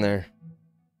get it in there.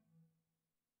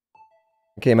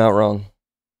 It came out wrong.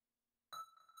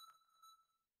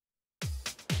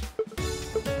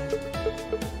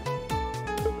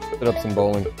 Put up some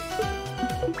bowling.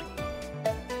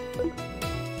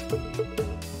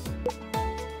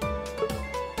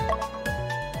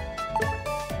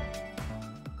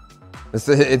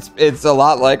 It's a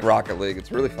lot like Rocket League.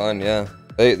 It's really fun, yeah.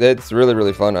 It's really,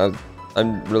 really fun.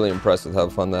 I'm really impressed with how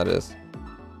fun that is.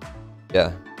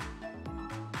 Yeah.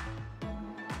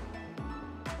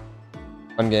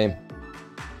 Fun game.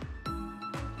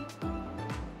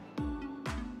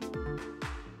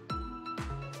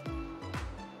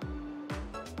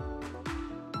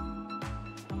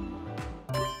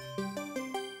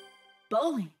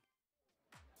 Bowling.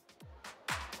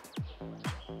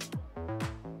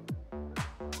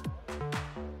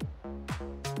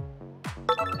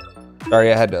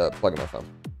 Sorry, I had to plug in my phone.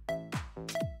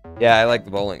 Yeah, I like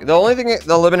the bowling. The only thing,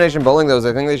 the elimination bowling, though, is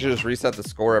I think they should just reset the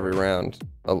score every round.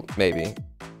 Maybe.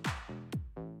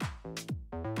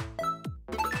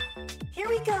 Here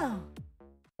we go.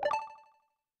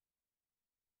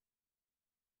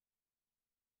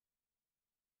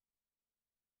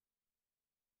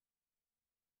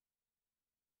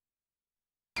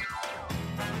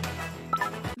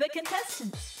 The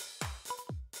contestants.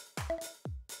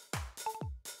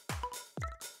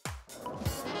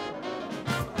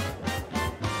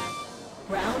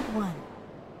 Round one.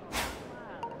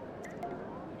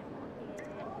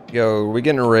 Yo, are we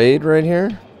getting a raid right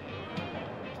here?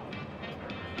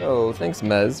 Oh, thanks,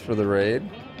 Mez, for the raid.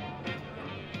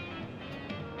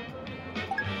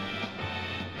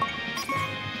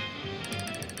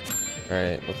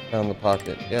 Alright, let's pound the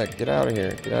pocket. Yeah, get out of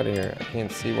here. Get out of here. I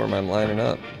can't see where I'm lining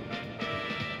up.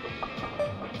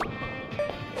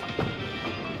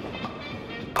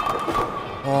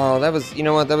 Oh, that was, you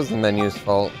know what? That was the menu's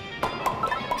fault.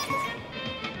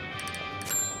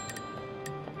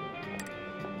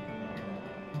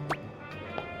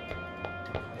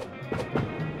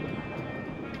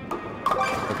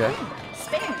 Okay.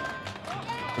 Spare.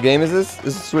 What game is this?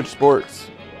 This is Switch Sports.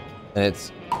 And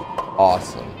it's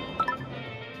awesome.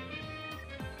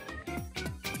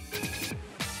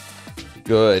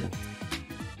 Good.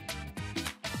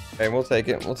 Okay, we'll take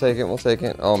it. We'll take it. We'll take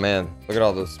it. Oh man, look at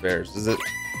all those spares. This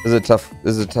is a tough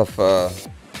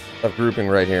tough grouping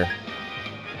right here.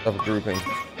 Tough grouping.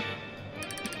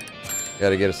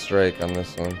 Gotta get a strike on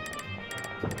this one.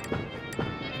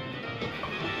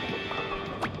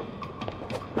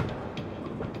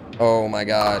 Oh my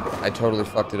god, I totally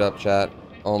fucked it up, chat.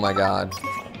 Oh my god.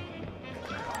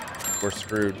 We're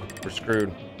screwed. We're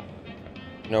screwed.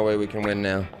 No way we can win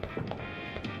now.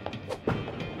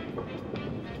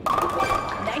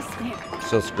 Nice spare.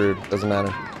 Still screwed. Doesn't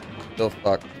matter. Still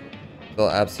fucked. Still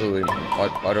absolutely,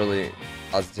 utterly,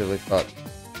 positively fucked.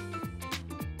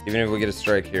 Even if we get a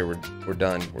strike here, we're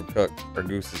done. We're cooked. Our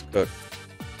goose is cooked.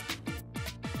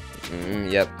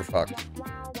 Yep, we're fucked.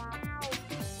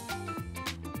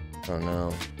 Oh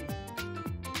no.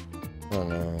 Oh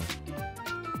no.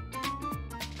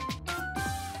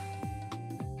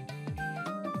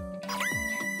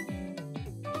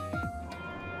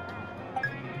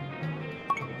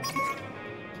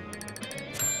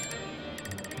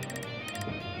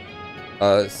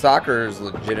 Soccer is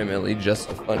legitimately just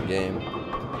a fun game.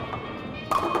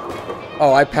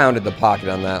 Oh, I pounded the pocket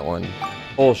on that one.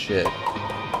 Bullshit.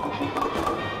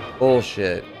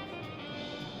 Bullshit.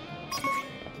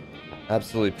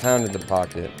 Absolutely pounded the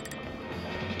pocket.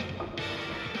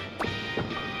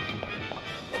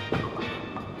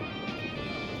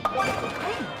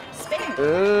 Hey, spare.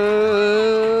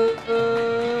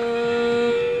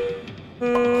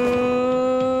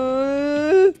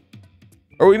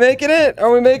 Are we making it?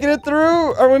 Are we making it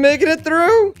through? Are we making it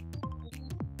through?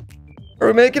 Are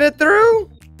we making it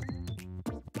through?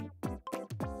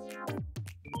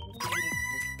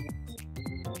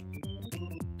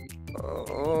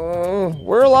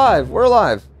 We're alive. We're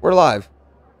alive. We're alive.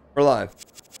 We're alive.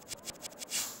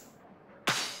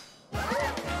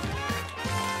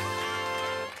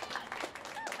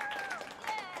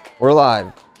 We're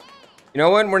alive. You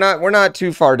know what? We're not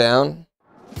too far down.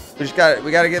 We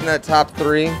gotta get in that top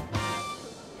 3.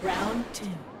 Round 2.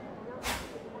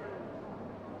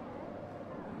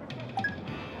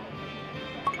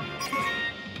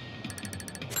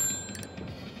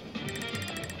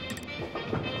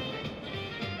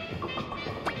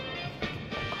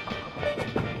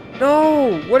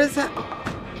 No, what is that?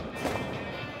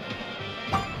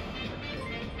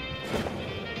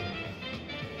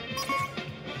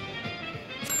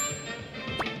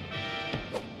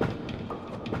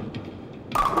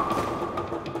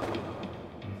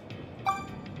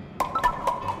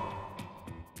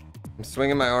 I'm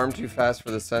swinging my arm too fast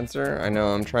for the sensor. I know,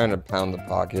 I'm trying to pound the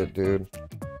pocket, dude.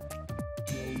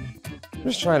 I'm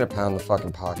just trying to pound the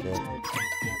fucking pocket.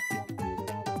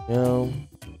 You know?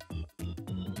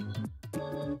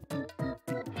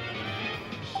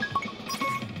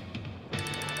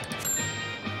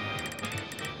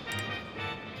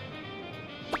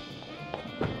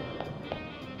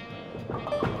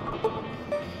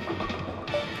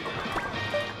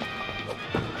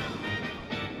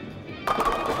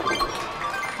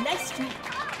 Nice streak.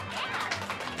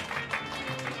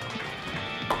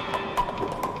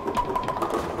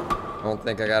 I don't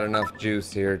think I got enough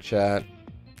juice here, chat.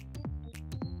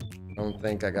 I don't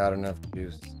think I got enough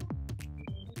juice.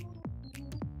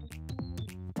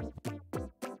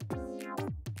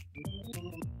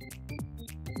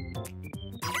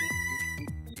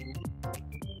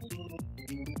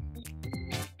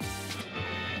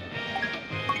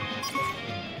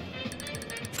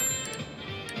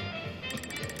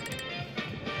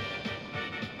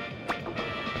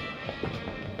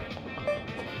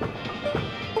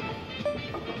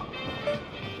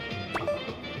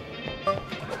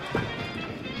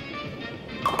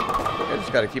 I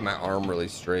just gotta keep my arm really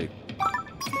straight.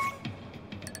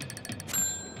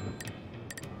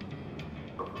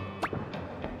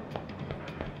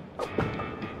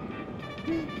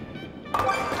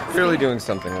 Clearly doing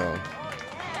something wrong.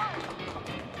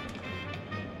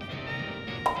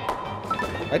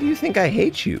 Why do you think I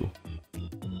hate you?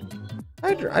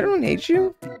 I don't hate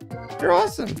you. You're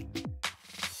awesome.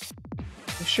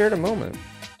 We shared a moment.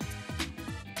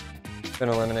 Been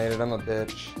eliminated. I'm a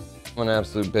bitch. I'm an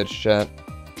absolute bitch, chat.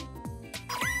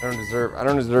 I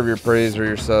don't deserve your praise or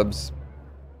your subs.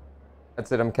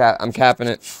 That's it. I'm capping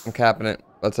it. I'm capping it.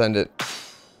 Let's end it.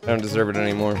 I don't deserve it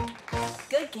anymore.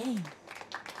 Good game.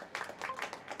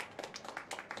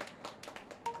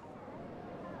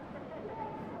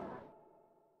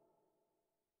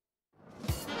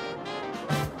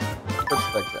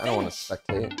 I don't want to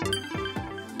spectate.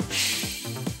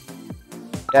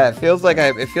 Yeah, it feels like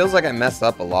I mess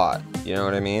up a lot. You know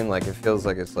what I mean? Like it feels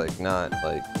like it's like not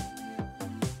like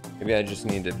maybe I just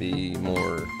need to be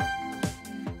more.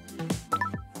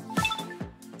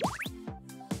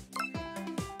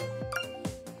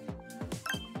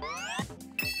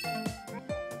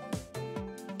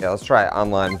 Yeah, let's try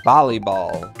online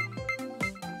volleyball.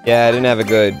 Yeah, I didn't have a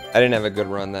good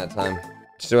run that time.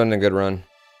 Just wasn't a good run.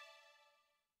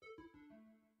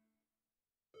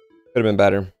 Could have been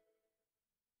better.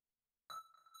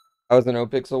 I was an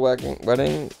O-Pixel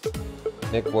wedding.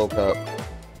 Nick woke up.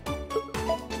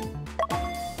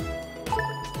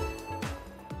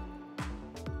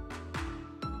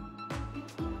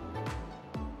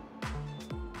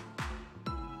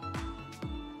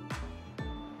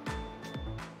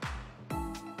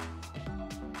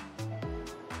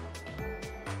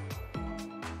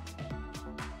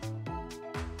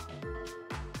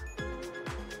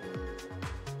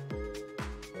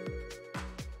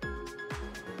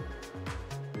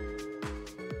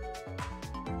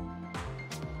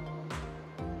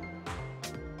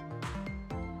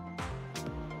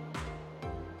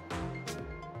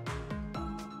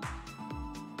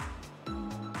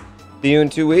 See you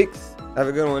in 2 weeks. Have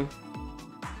a good one.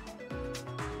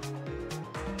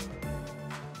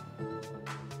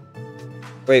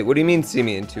 Wait, what do you mean see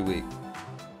me in 2 weeks?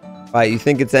 Why, you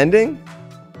think it's ending?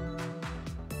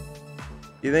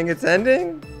 You think it's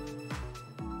ending?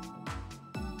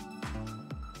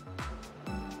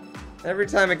 Every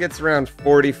time it gets around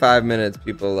 45 minutes,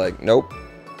 people are like, nope.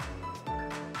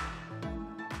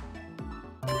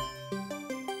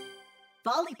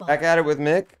 Volleyball. Back at it with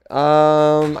Mick.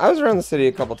 I was around the city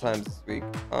a couple times this week.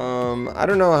 I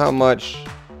don't know how much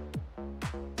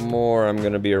more I'm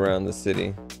gonna be around the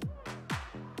city.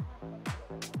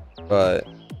 But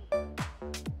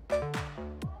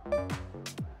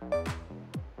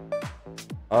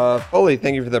Foley,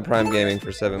 thank you for the Prime Gaming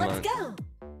for 7 Let's months. go.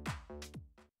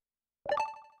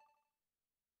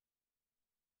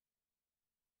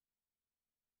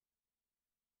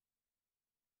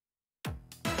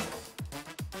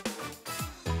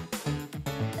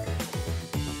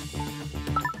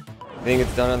 I think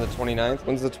it's done on the 29th.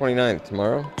 When's the 29th?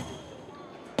 Tomorrow?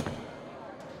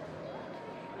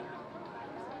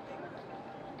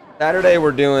 Saturday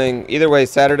we're doing, either way,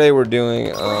 Saturday we're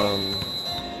doing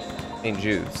St.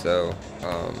 Jude, so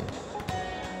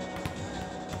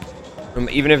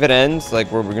even if it ends,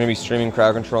 like we're gonna be streaming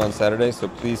Crowd Control on Saturday, so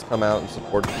please come out and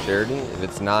support the charity. If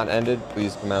it's not ended,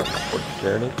 please come out and support the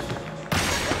charity.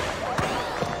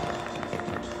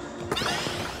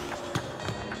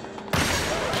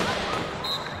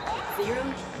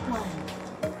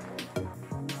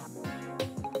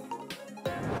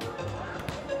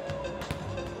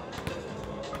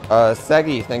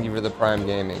 Segi, thank you for the Prime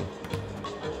Gaming.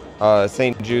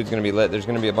 St. Jude's gonna be lit. There's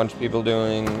gonna be a bunch of people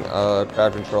doing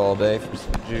crowd control all day for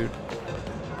St. Jude.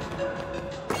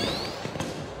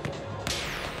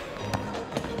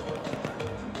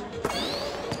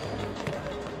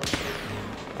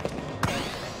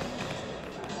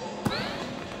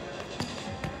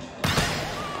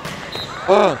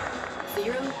 Oh!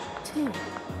 0-2.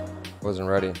 Wasn't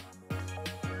ready.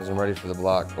 Wasn't ready for the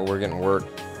block, but we're getting work.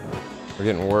 We're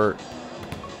getting work.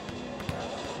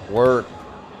 Work.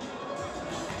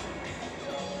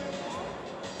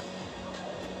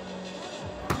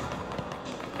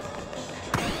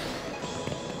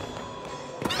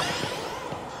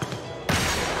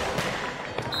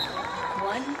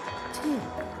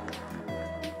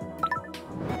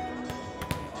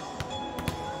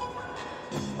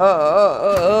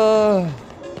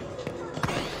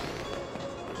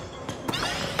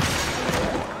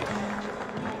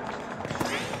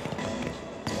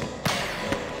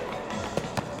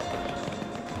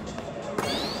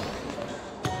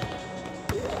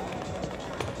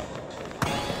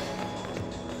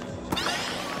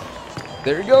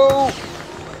 There you go.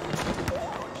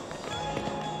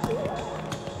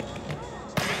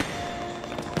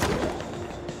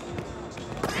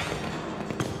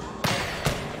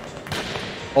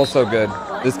 Also good.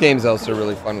 This game's also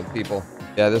really fun with people.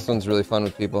 Yeah, this one's really fun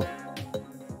with people.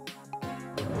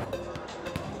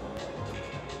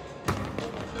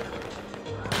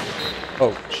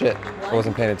 Oh, shit. I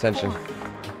wasn't paying attention.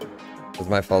 It was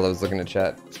my fault. I was looking at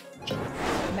chat.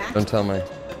 Don't tell my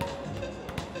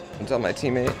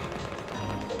teammate.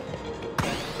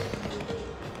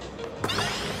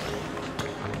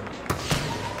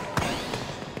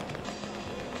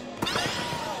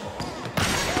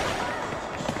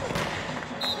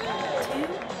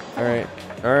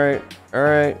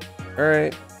 All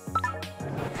right.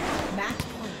 Match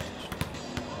point.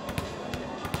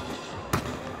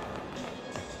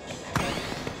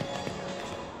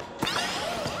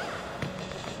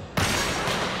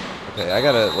 Okay, I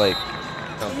gotta like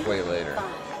jump way later.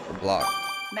 Or block.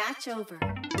 Match over.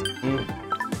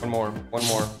 One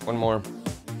more.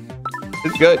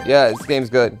 It's good. Yeah, this game's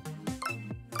good.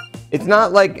 It's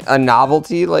not like a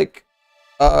novelty like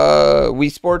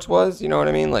Wii Sports was, you know what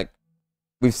I mean? Like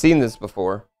we've seen this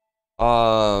before.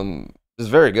 It's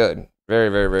very good.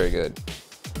 Very good.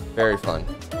 Very fun.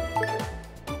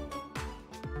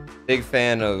 Big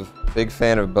fan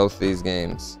of both these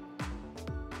games.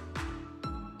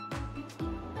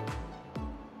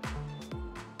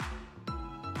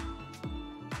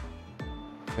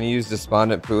 Can you use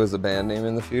Despondent Poo as a band name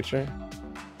in the future?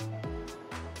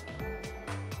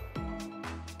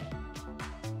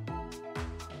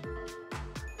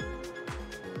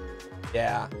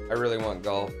 Yeah, I really want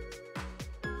golf.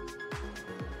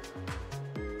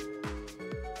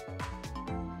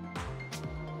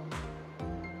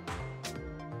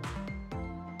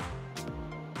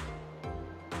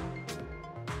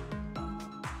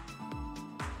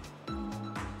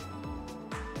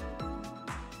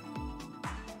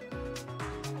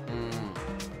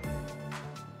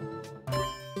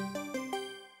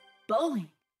 Bowling.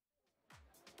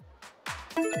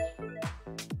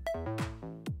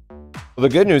 Well,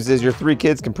 the good news is your 3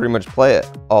 kids can pretty much play it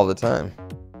all the time.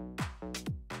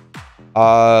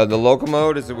 The local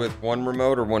mode, is it with 1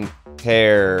 remote or 1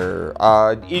 pair?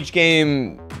 Each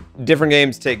game, different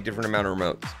games take different amount of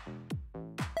remotes.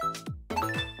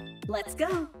 Let's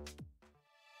go.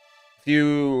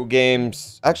 Few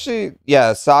games, actually,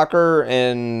 yeah, soccer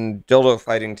and dildo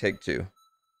fighting take 2. The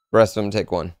rest of them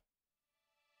take 1.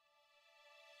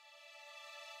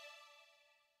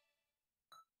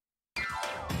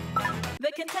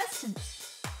 The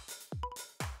contestants.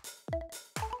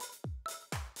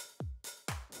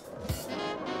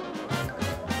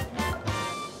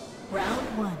 Round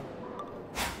 1.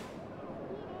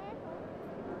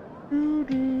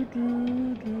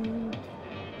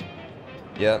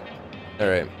 Yep. All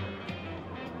right.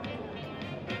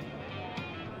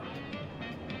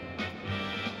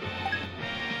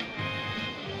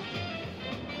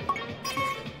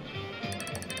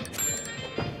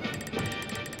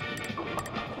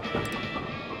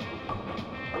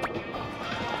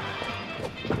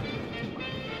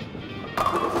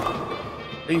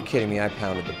 Are you kidding me? I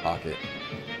pounded the pocket.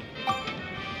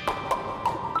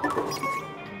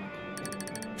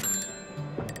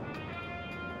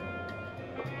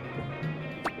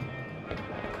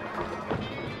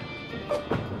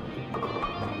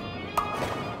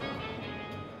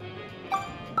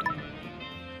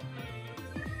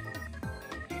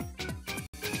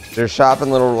 They're shopping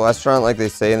little restaurant like they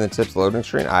say in the tips loading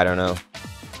screen? I don't know.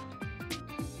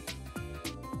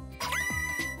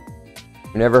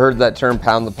 You never heard that term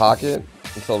pound the pocket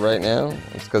until right now?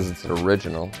 It's because it's an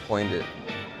original. Coined it.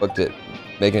 Booked it.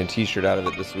 Making a t-shirt out of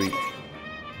it this week.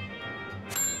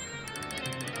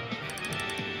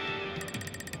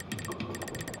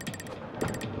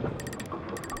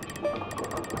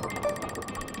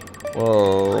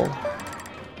 Whoa.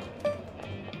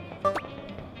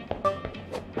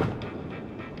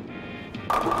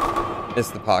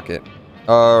 Missed the pocket.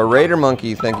 Raider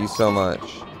Monkey, thank you so much.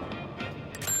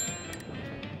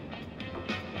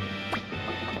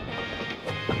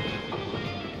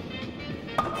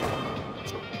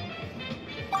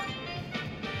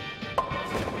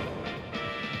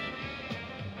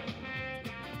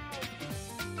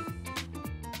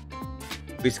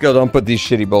 We still don't put these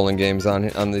shitty bowling games on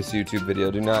this YouTube video.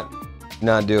 Do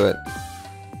not do it.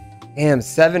 Damn,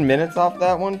 7 minutes off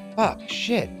that one? Fuck,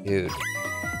 shit, dude.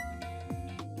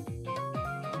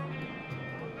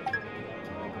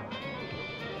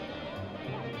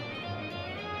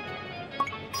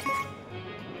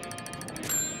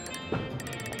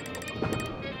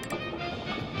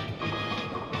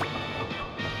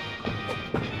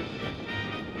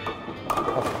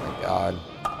 Oh my god.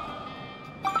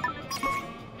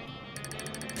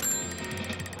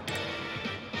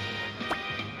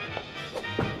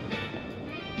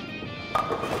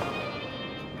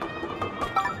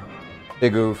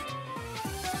 Big oof.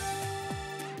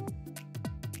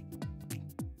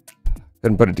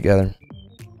 Couldn't put it together.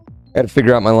 Gotta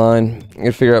figure out my line.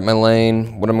 Gotta figure out my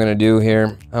lane. What I'm gonna do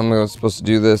here. How am I supposed to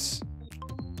do this?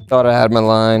 Thought I had my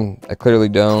line. I clearly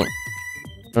don't.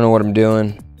 Don't know what I'm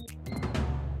doing.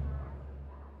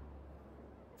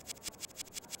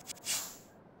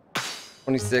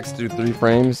 $26 through 3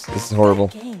 frames. This is horrible.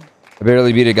 I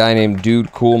barely beat a guy named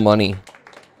Dude Cool Money.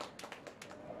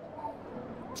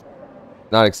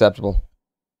 Not acceptable.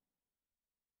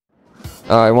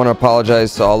 I want to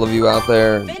apologize to all of you out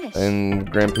there in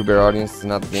GrandPooBear audience. It's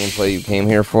not the gameplay you came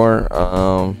here for.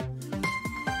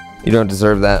 You don't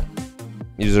deserve that.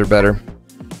 You deserve better.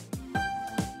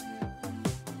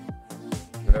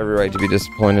 You have every right to be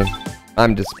disappointed.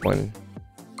 I'm disappointed.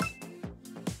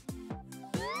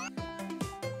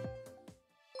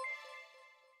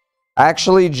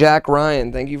 Actually, Jack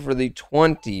Ryan, thank you for the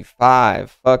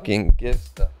 25 fucking gift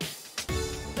stuff.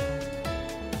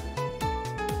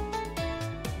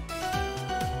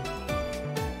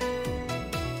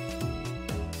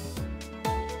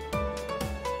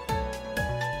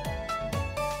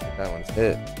 That one's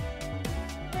hit.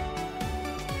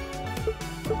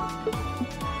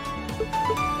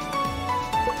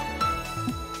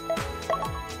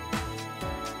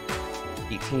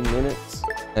 $18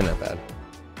 and not bad.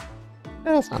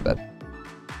 That's not bad.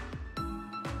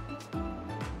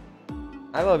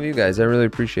 I love you guys. I really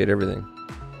appreciate everything.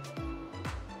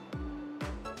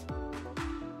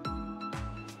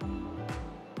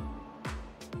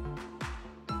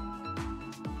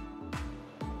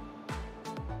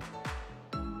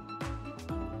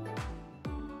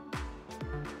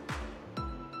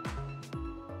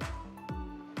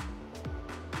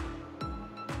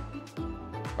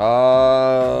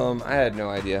 I had no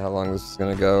idea how long this was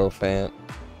gonna go, Fant.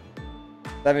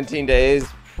 17 days,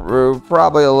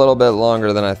 probably a little bit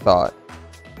longer than I thought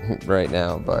right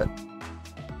now, but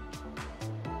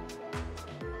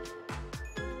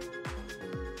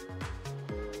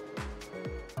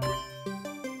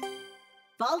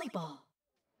Volleyball.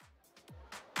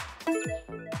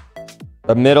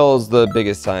 the middle is the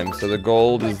biggest time. So the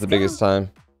gold is the biggest time.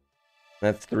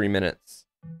 That's 3 minutes.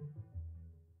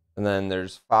 And then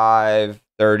there's 5,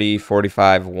 30,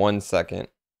 45, 1 second.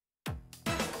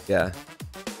 Yeah.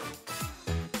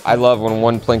 I love when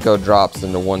one Plinko drops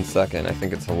into 1 second. I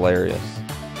think it's hilarious.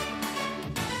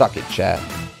 Suck it, chat.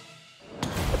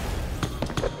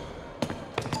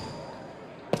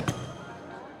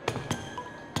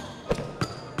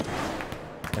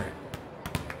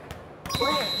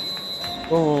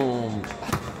 Boom.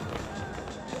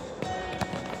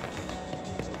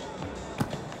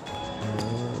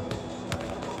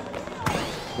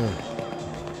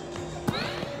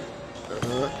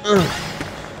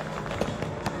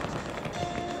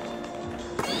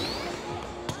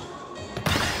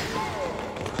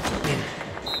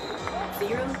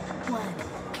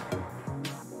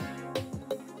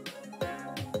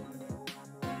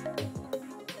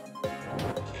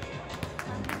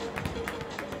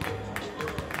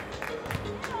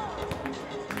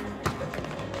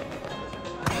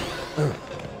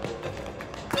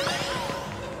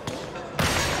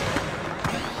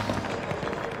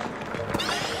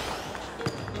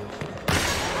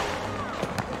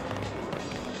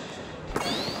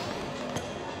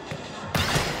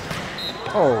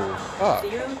 Oh, fuck.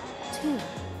 0, 2.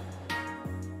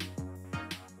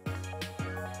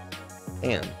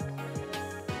 Damn.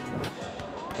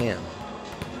 Damn.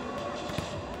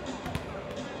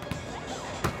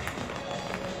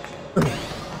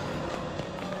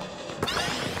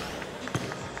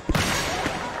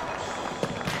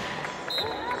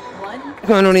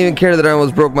 I don't even care that I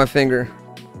almost broke my finger.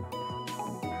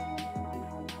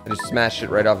 I just smashed it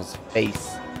right off his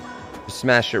face. Just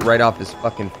smashed it right off his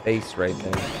fucking face right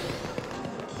there.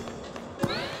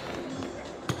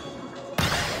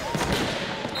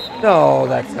 No,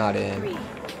 that's not in.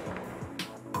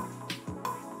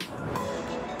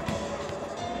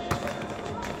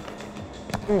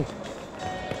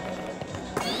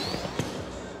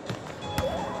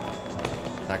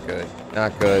 Not good.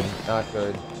 Not good. Not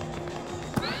good.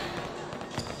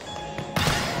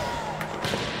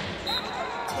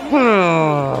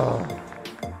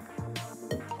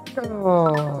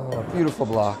 Oh, beautiful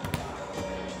block.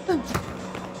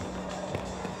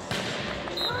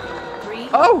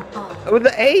 Oh, with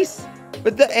the ace.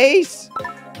 With the ace.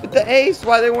 With the ace.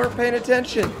 Why they weren't paying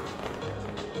attention.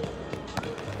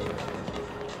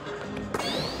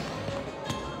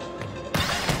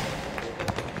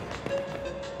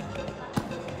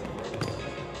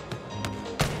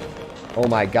 Oh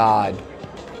my God.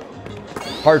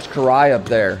 Hearts Karai up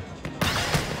there.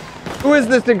 Who is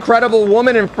this incredible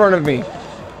woman in front of me?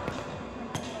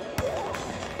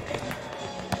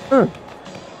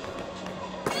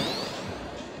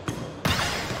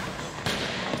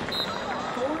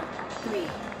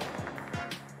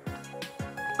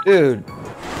 Dude,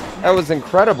 that was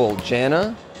incredible,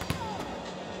 Jana.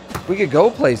 We could go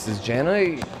places,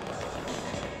 Jana.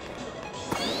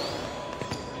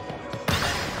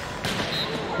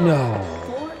 No.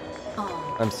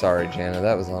 I'm sorry, Jana.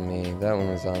 That was on me. That one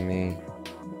was on me.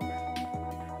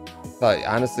 But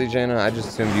honestly, Jana, I just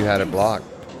assumed you had it blocked.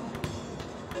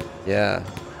 Yeah.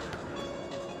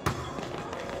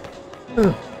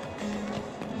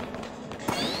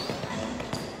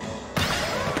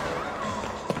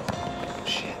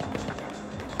 Shit.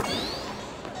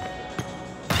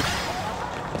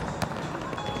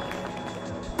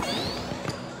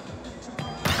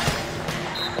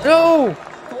 No!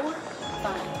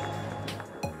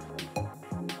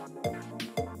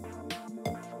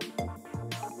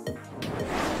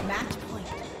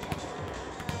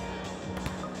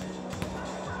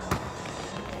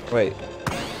 Wait,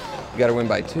 you gotta win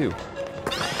by 2.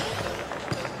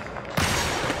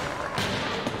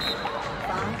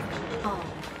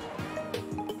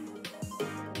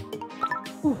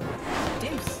 Ooh.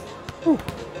 Deuce. Ooh.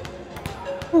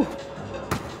 Ooh.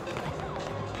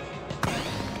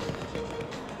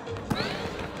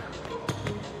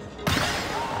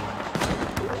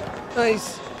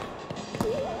 Nice.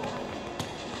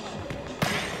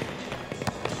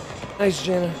 Nice,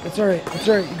 Jana. It's alright. It's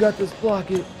alright. You got this.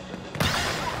 Block it.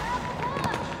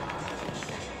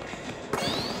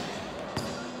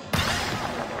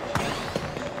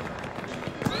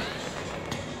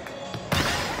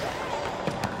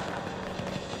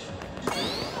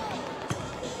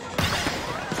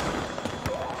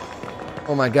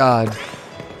 Oh my God.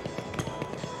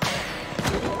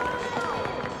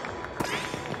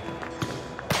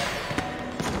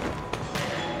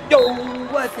 Yo,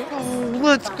 let's go.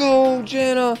 Let's go,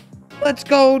 Jana. Let's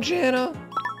go, Jana.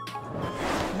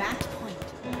 Match point.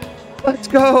 Let's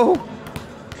go.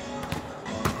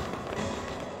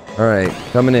 All right,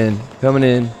 coming in, coming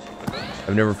in.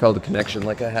 I've never felt a connection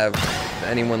like I have to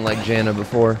anyone like Jana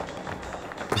before.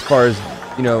 As far as,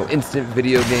 you know, instant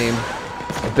video game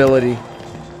ability.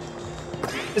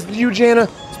 It's you, Jana.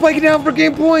 Spike it down for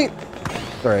game point.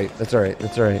 That's all right. That's all right.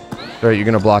 That's all right. All right, you're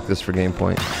gonna block this for game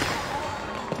point.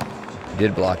 You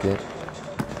did block it.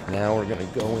 Now we're gonna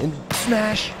go in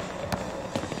smash.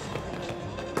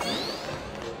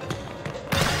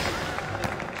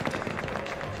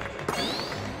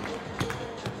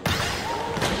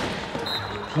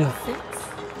 No. 6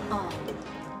 all.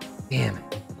 Damn it.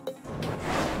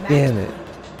 Match Damn it. point.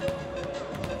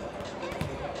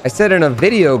 I said in a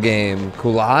video game,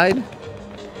 Coolide.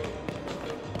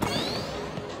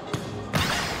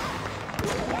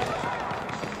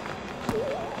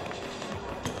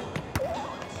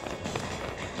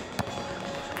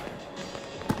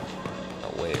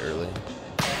 Oh, way early.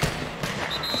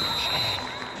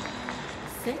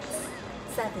 6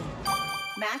 7.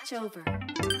 Match over.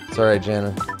 It's alright,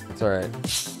 Jana. It's alright.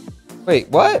 Wait,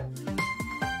 what?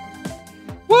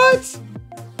 What?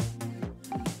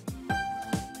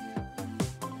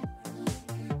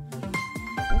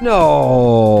 No.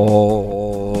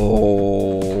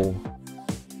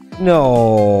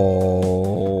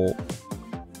 No.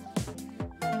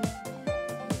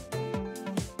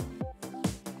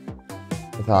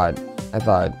 I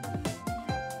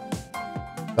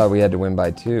thought we had to win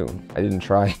by 2. I didn't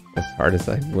try as hard as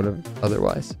I would have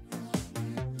otherwise.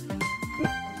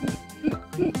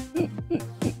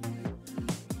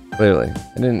 Clearly,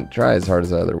 I didn't try as hard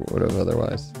as I would have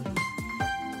otherwise.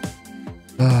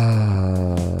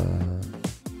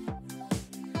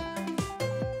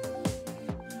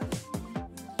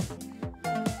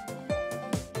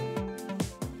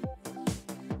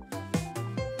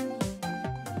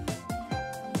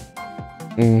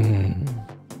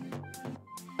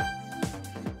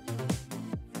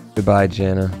 Goodbye,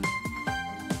 Jana.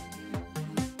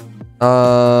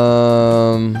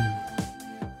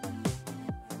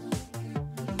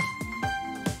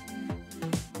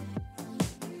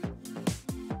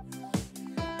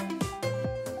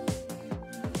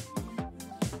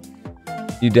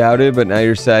 You doubted, but now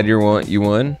you're sad you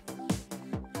won.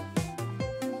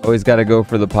 Always gotta go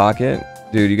for the pocket.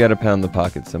 Dude, you gotta pound the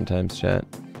pocket sometimes, chat.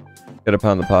 Gotta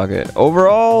pound the pocket.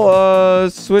 Overall,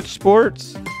 Switch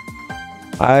Sports,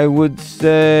 I would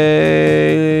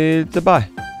say it's a buy.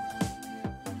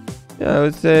 Yeah, I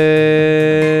would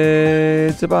say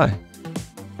it's a buy.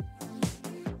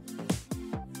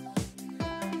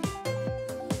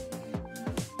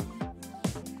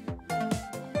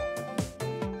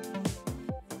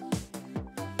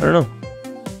 I don't know.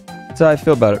 That's how I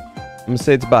feel about it. I'm gonna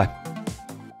say it's a buy.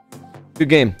 Good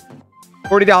game.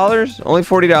 $40, only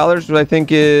 $40, which I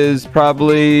think is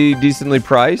probably decently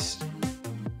priced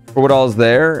for what all's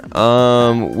there.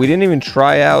 We didn't even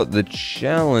try out the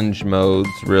challenge modes,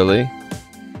 really,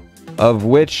 of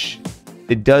which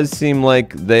it does seem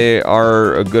like they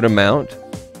are a good amount.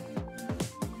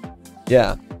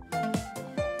 Yeah.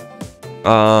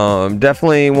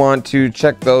 Definitely want to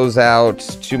check those out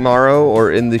tomorrow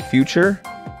or in the future.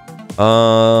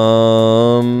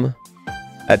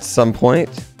 At some point.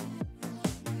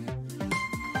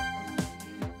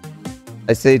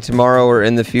 I say tomorrow or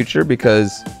in the future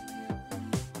because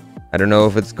I don't know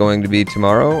if it's going to be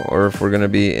tomorrow or if we're going to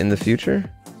be in the future.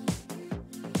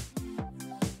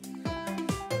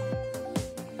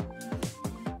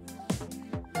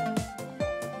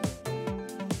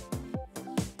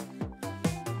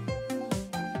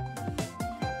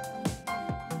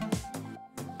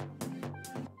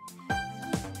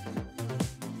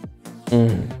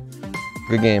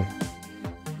 Good game.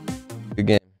 Good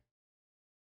game.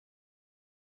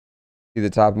 See the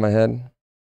top of my head?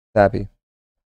 Happy.